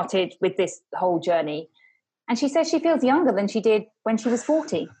she started with this whole journey. And she says she feels younger than she did when she was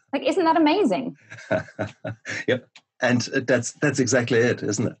 40. Like, isn't that amazing? Yep. And that's exactly it,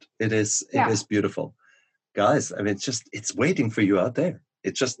 isn't it? It is beautiful. Guys, I mean, it's waiting for you out there.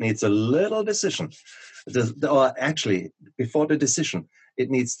 It just needs a little decision. Or actually, before the decision, it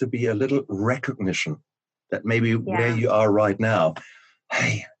needs to be a little recognition that maybe where you are right now,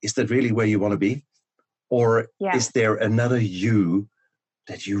 hey, is that really where you want to be? Or is there another you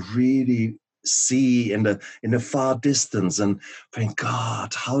that you really see in the far distance and think,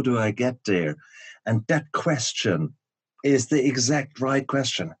 God, how do I get there? And that question is the exact right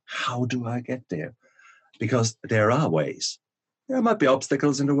question. How do I get there? Because there are ways. There might be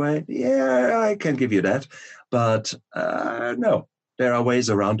obstacles in the way. Yeah, I can give you that. But no, there are ways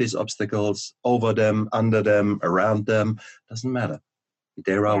around these obstacles, over them, under them, around them. Doesn't matter.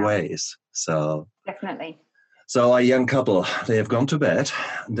 There are ways. So definitely. So a young couple, they have gone to bed.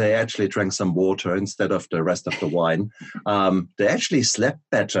 They actually drank some water instead of the rest of the wine. They actually slept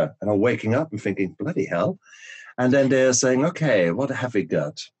better and are waking up and thinking, bloody hell. And then they're saying, okay, what have we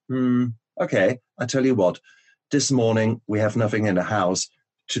got? Okay, I tell you what, this morning we have nothing in the house.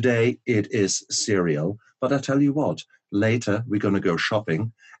 Today it is cereal. But I tell you what, later we're going to go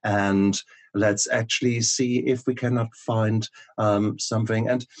shopping and let's actually see if we cannot find something.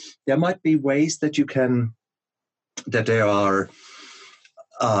 And there might be ways that there are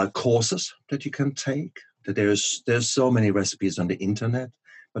courses that you can take. That there's so many recipes on the internet,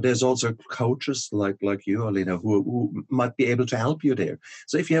 but there's also coaches like you, Alina, who might be able to help you there.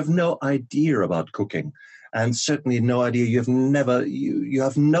 So if you have no idea about cooking, and certainly no idea, you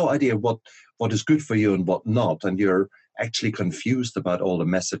have no idea what is good for you and what not, and you're actually confused about all the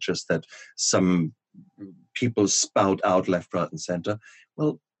messages that some people spout out left, right, and center,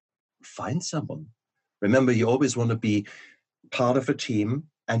 well, find someone. Remember, you always want to be part of a team,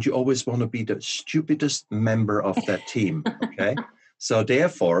 and you always want to be the stupidest member of that team, okay? So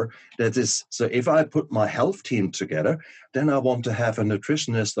therefore, so if I put my health team together, then I want to have a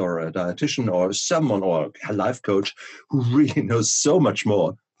nutritionist or a dietitian or someone or a life coach who really knows so much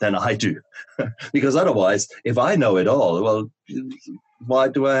more than I do. Because otherwise, if I know it all, well, why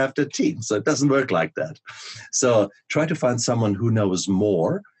do I have the team? So it doesn't work like that. So try to find someone who knows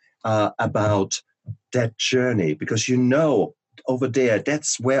more about that journey, because over there,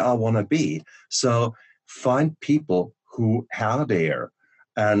 that's where I want to be. So find people who are there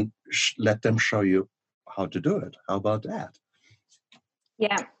and let them show you how to do it. How about that?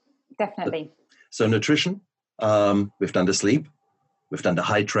 Yeah, definitely. So nutrition, we've done the sleep, we've done the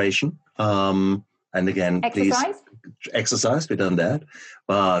hydration, and again, exercise, we've done that,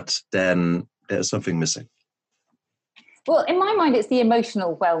 but then there's something missing. Well, in my mind, it's the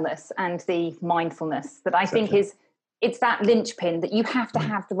emotional wellness and the mindfulness that I think it's that linchpin that you have to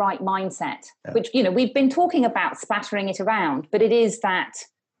have the right mindset, which, we've been talking about splattering it around, but it is that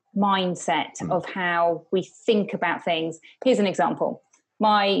mindset of how we think about things. Here's an example.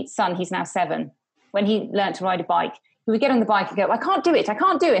 My son, he's now 7. When he learned to ride a bike, he would get on the bike and go, I can't do it. I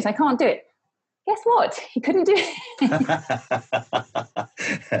can't do it. I can't do it. Guess what? He couldn't do it.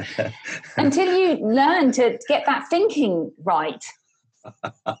 Until you learn to get that thinking right.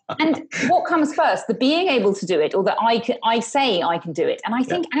 And what comes first, the being able to do it, or the I say I can do it? And I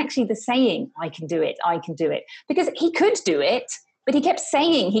think actually the saying I can do it, because he could do it, but he kept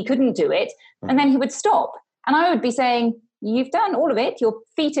saying he couldn't do it, and then he would stop. And I would be saying, you've done all of it, your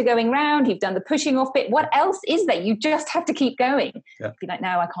feet are going round, you've done the pushing off bit, what else is there? You just have to keep going. Be like,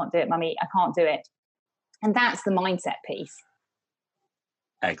 no, I can't do it, mummy, I can't do it. And that's the mindset piece.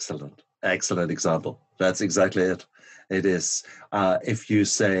 Excellent example. That's exactly it. It is, if you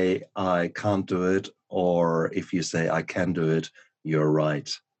say I can't do it, or if you say I can do it, you're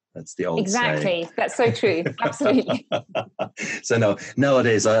right. That's the old Exactly. saying. That's so true. Absolutely. So no,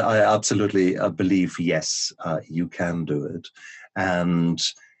 nowadays I absolutely believe, yes, you can do it. And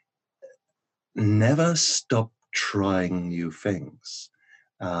never stop trying new things.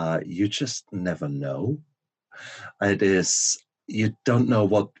 You just never know. It is, you don't know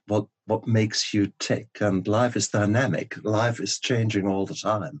what makes you tick, and life is dynamic. Life is changing all the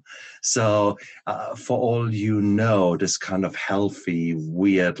time. So for all you know, this kind of healthy,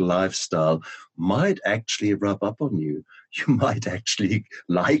 weird lifestyle might actually rub up on you. You might actually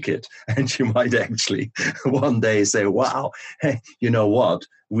like it, and you might actually one day say, wow, hey, you know what?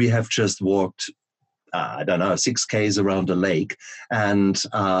 We have just walked I don't know, 6Ks around the lake, and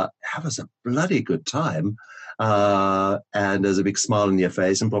have us a bloody good time. And there's a big smile on your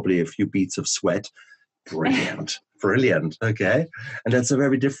face and probably a few beads of sweat. Brilliant, brilliant. Okay, and that's a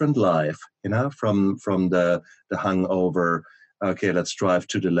very different life, from the hungover. Okay, let's drive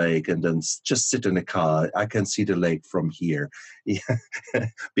to the lake and then just sit in the car. I can see the lake from here.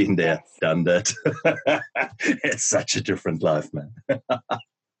 Been there, Yes. done that. It's such a different life, man.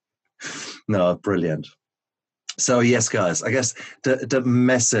 No, brilliant. So yes, guys, I guess the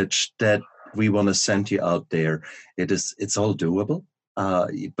message that we want to send you out there, it's all doable,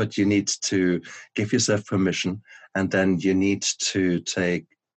 but you need to give yourself permission, and then you need to take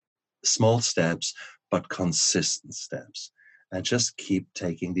small steps, but consistent steps, and just keep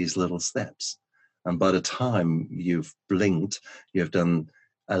taking these little steps. And by the time you've blinked, you've done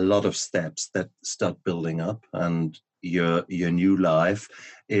a lot of steps that start building up, and your new life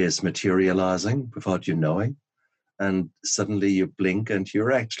is materializing without you knowing. And suddenly you blink and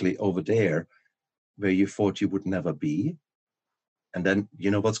you're actually over there where you thought you would never be. And then you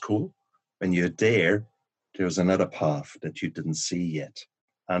know what's cool? When you're there, there's another path that you didn't see yet.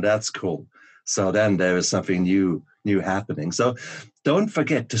 And that's cool. So then there is something new happening. So don't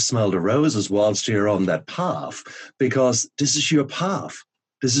forget to smell the roses whilst you're on that path, because this is your path.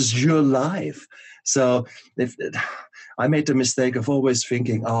 This is your life. So if I made the mistake of always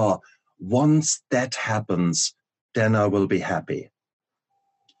thinking, once that happens, then I will be happy.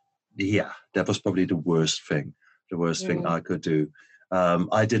 Yeah, that was probably the worst thing I could do.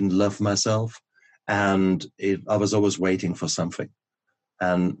 I didn't love myself, and I was always waiting for something.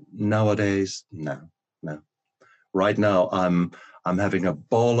 And nowadays, no. Right now, I'm having a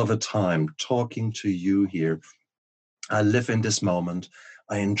ball of a time talking to you here. I live in this moment.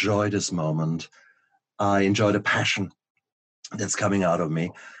 I enjoy this moment. I enjoy the passion that's coming out of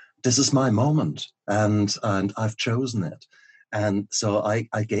me. This is my moment, and I've chosen it. And so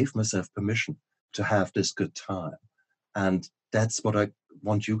I gave myself permission to have this good time. And that's what I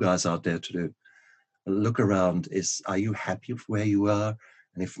want you guys out there to do. Look around. Are you happy with where you are?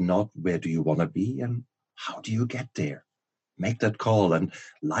 And if not, where do you want to be? And how do you get there? Make that call. And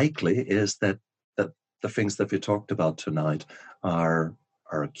likely is that the things that we talked about tonight are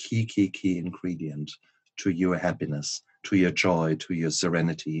a key ingredient to your happiness, to your joy, to your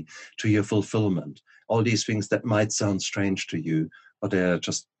serenity, to your fulfillment. All these things that might sound strange to you, but they're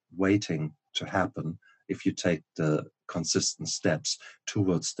just waiting to happen if you take the consistent steps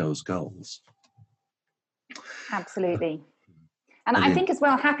towards those goals. Absolutely. And I think as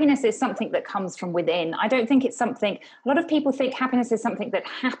well, happiness is something that comes from within. I don't think it's something, a lot of people think happiness is something that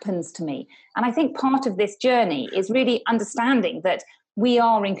happens to me. And I think part of this journey is really understanding that we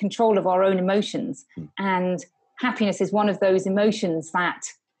are in control of our own emotions. And happiness is one of those emotions that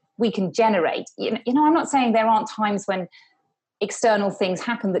we can generate. You know, I'm not saying there aren't times when external things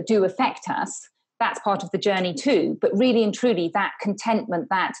happen that do affect us. That's part of the journey too. But really and truly, that contentment,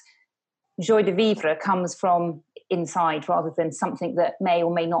 that joie de vivre comes from inside rather than something that may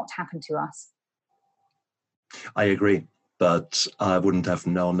or may not happen to us. I agree, but I wouldn't have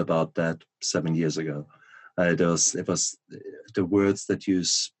known about that 7 years ago. It was the words that you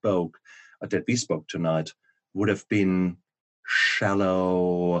spoke, that we spoke tonight, would have been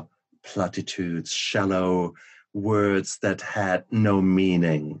shallow platitudes, shallow words that had no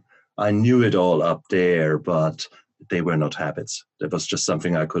meaning. I knew it all up there, but they were not habits. That was just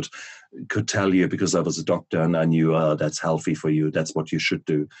something I could tell you because I was a doctor and I knew that's healthy for you. That's what you should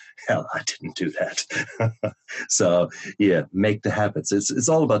do. Hell, I didn't do that. So yeah, make the habits. It's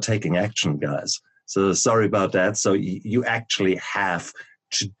all about taking action, guys. So sorry about that. So you actually have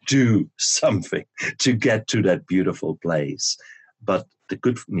to do something to get to that beautiful place. But the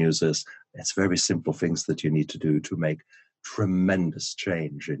good news is it's very simple things that you need to do to make tremendous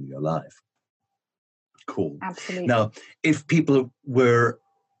change in your life. Cool. Absolutely. Now, if people were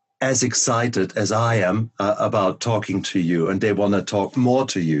as excited as I am about talking to you and they want to talk more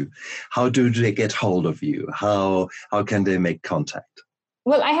to you, how do they get hold of you? How can they make contact?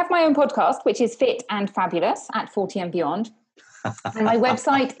 Well, I have my own podcast, which is Fit and Fabulous at 40 and Beyond. And my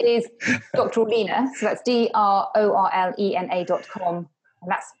website is Dr. Orlena, so that's DRORLENA.com. And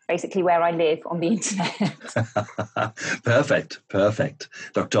that's basically where I live on the internet. Perfect.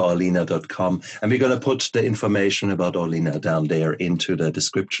 DrOrlena.com. And we're going to put the information about Orlena down there into the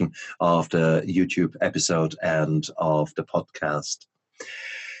description of the YouTube episode and of the podcast.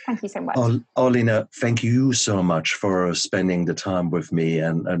 Thank you so much. Orlena, thank you so much for spending the time with me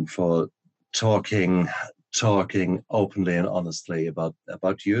and for talking openly and honestly about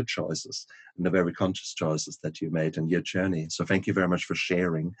your choices and the very conscious choices that you made in your journey. So thank you very much for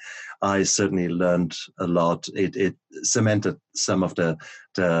sharing. I certainly learned a lot. It cemented some of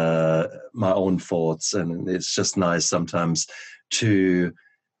my own thoughts, and it's just nice sometimes to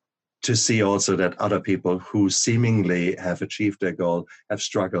see also that other people who seemingly have achieved their goal have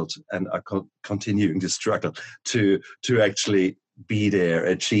struggled and are continuing to struggle to actually be there,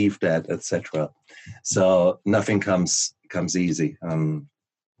 achieve that, etc. So nothing comes easy. And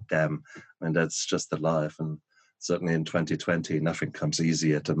that's just the life. And certainly in 2020, nothing comes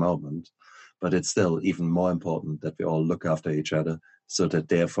easy at the moment. But it's still even more important that we all look after each other, so that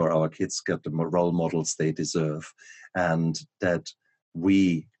therefore our kids get the role models they deserve, and that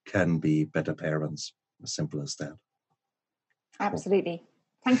we can be better parents. As simple as that. Absolutely.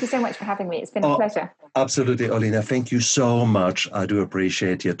 Thank you so much for having me. It's been a pleasure. Absolutely, Orlena. Thank you so much. I do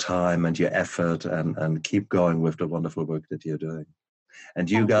appreciate your time and your effort, and keep going with the wonderful work that you're doing. And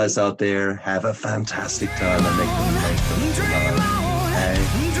you guys out there, have a fantastic time and make the most of your life. And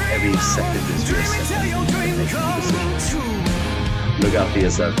every second is your second. Look after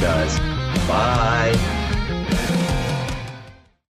yourself, guys. Bye.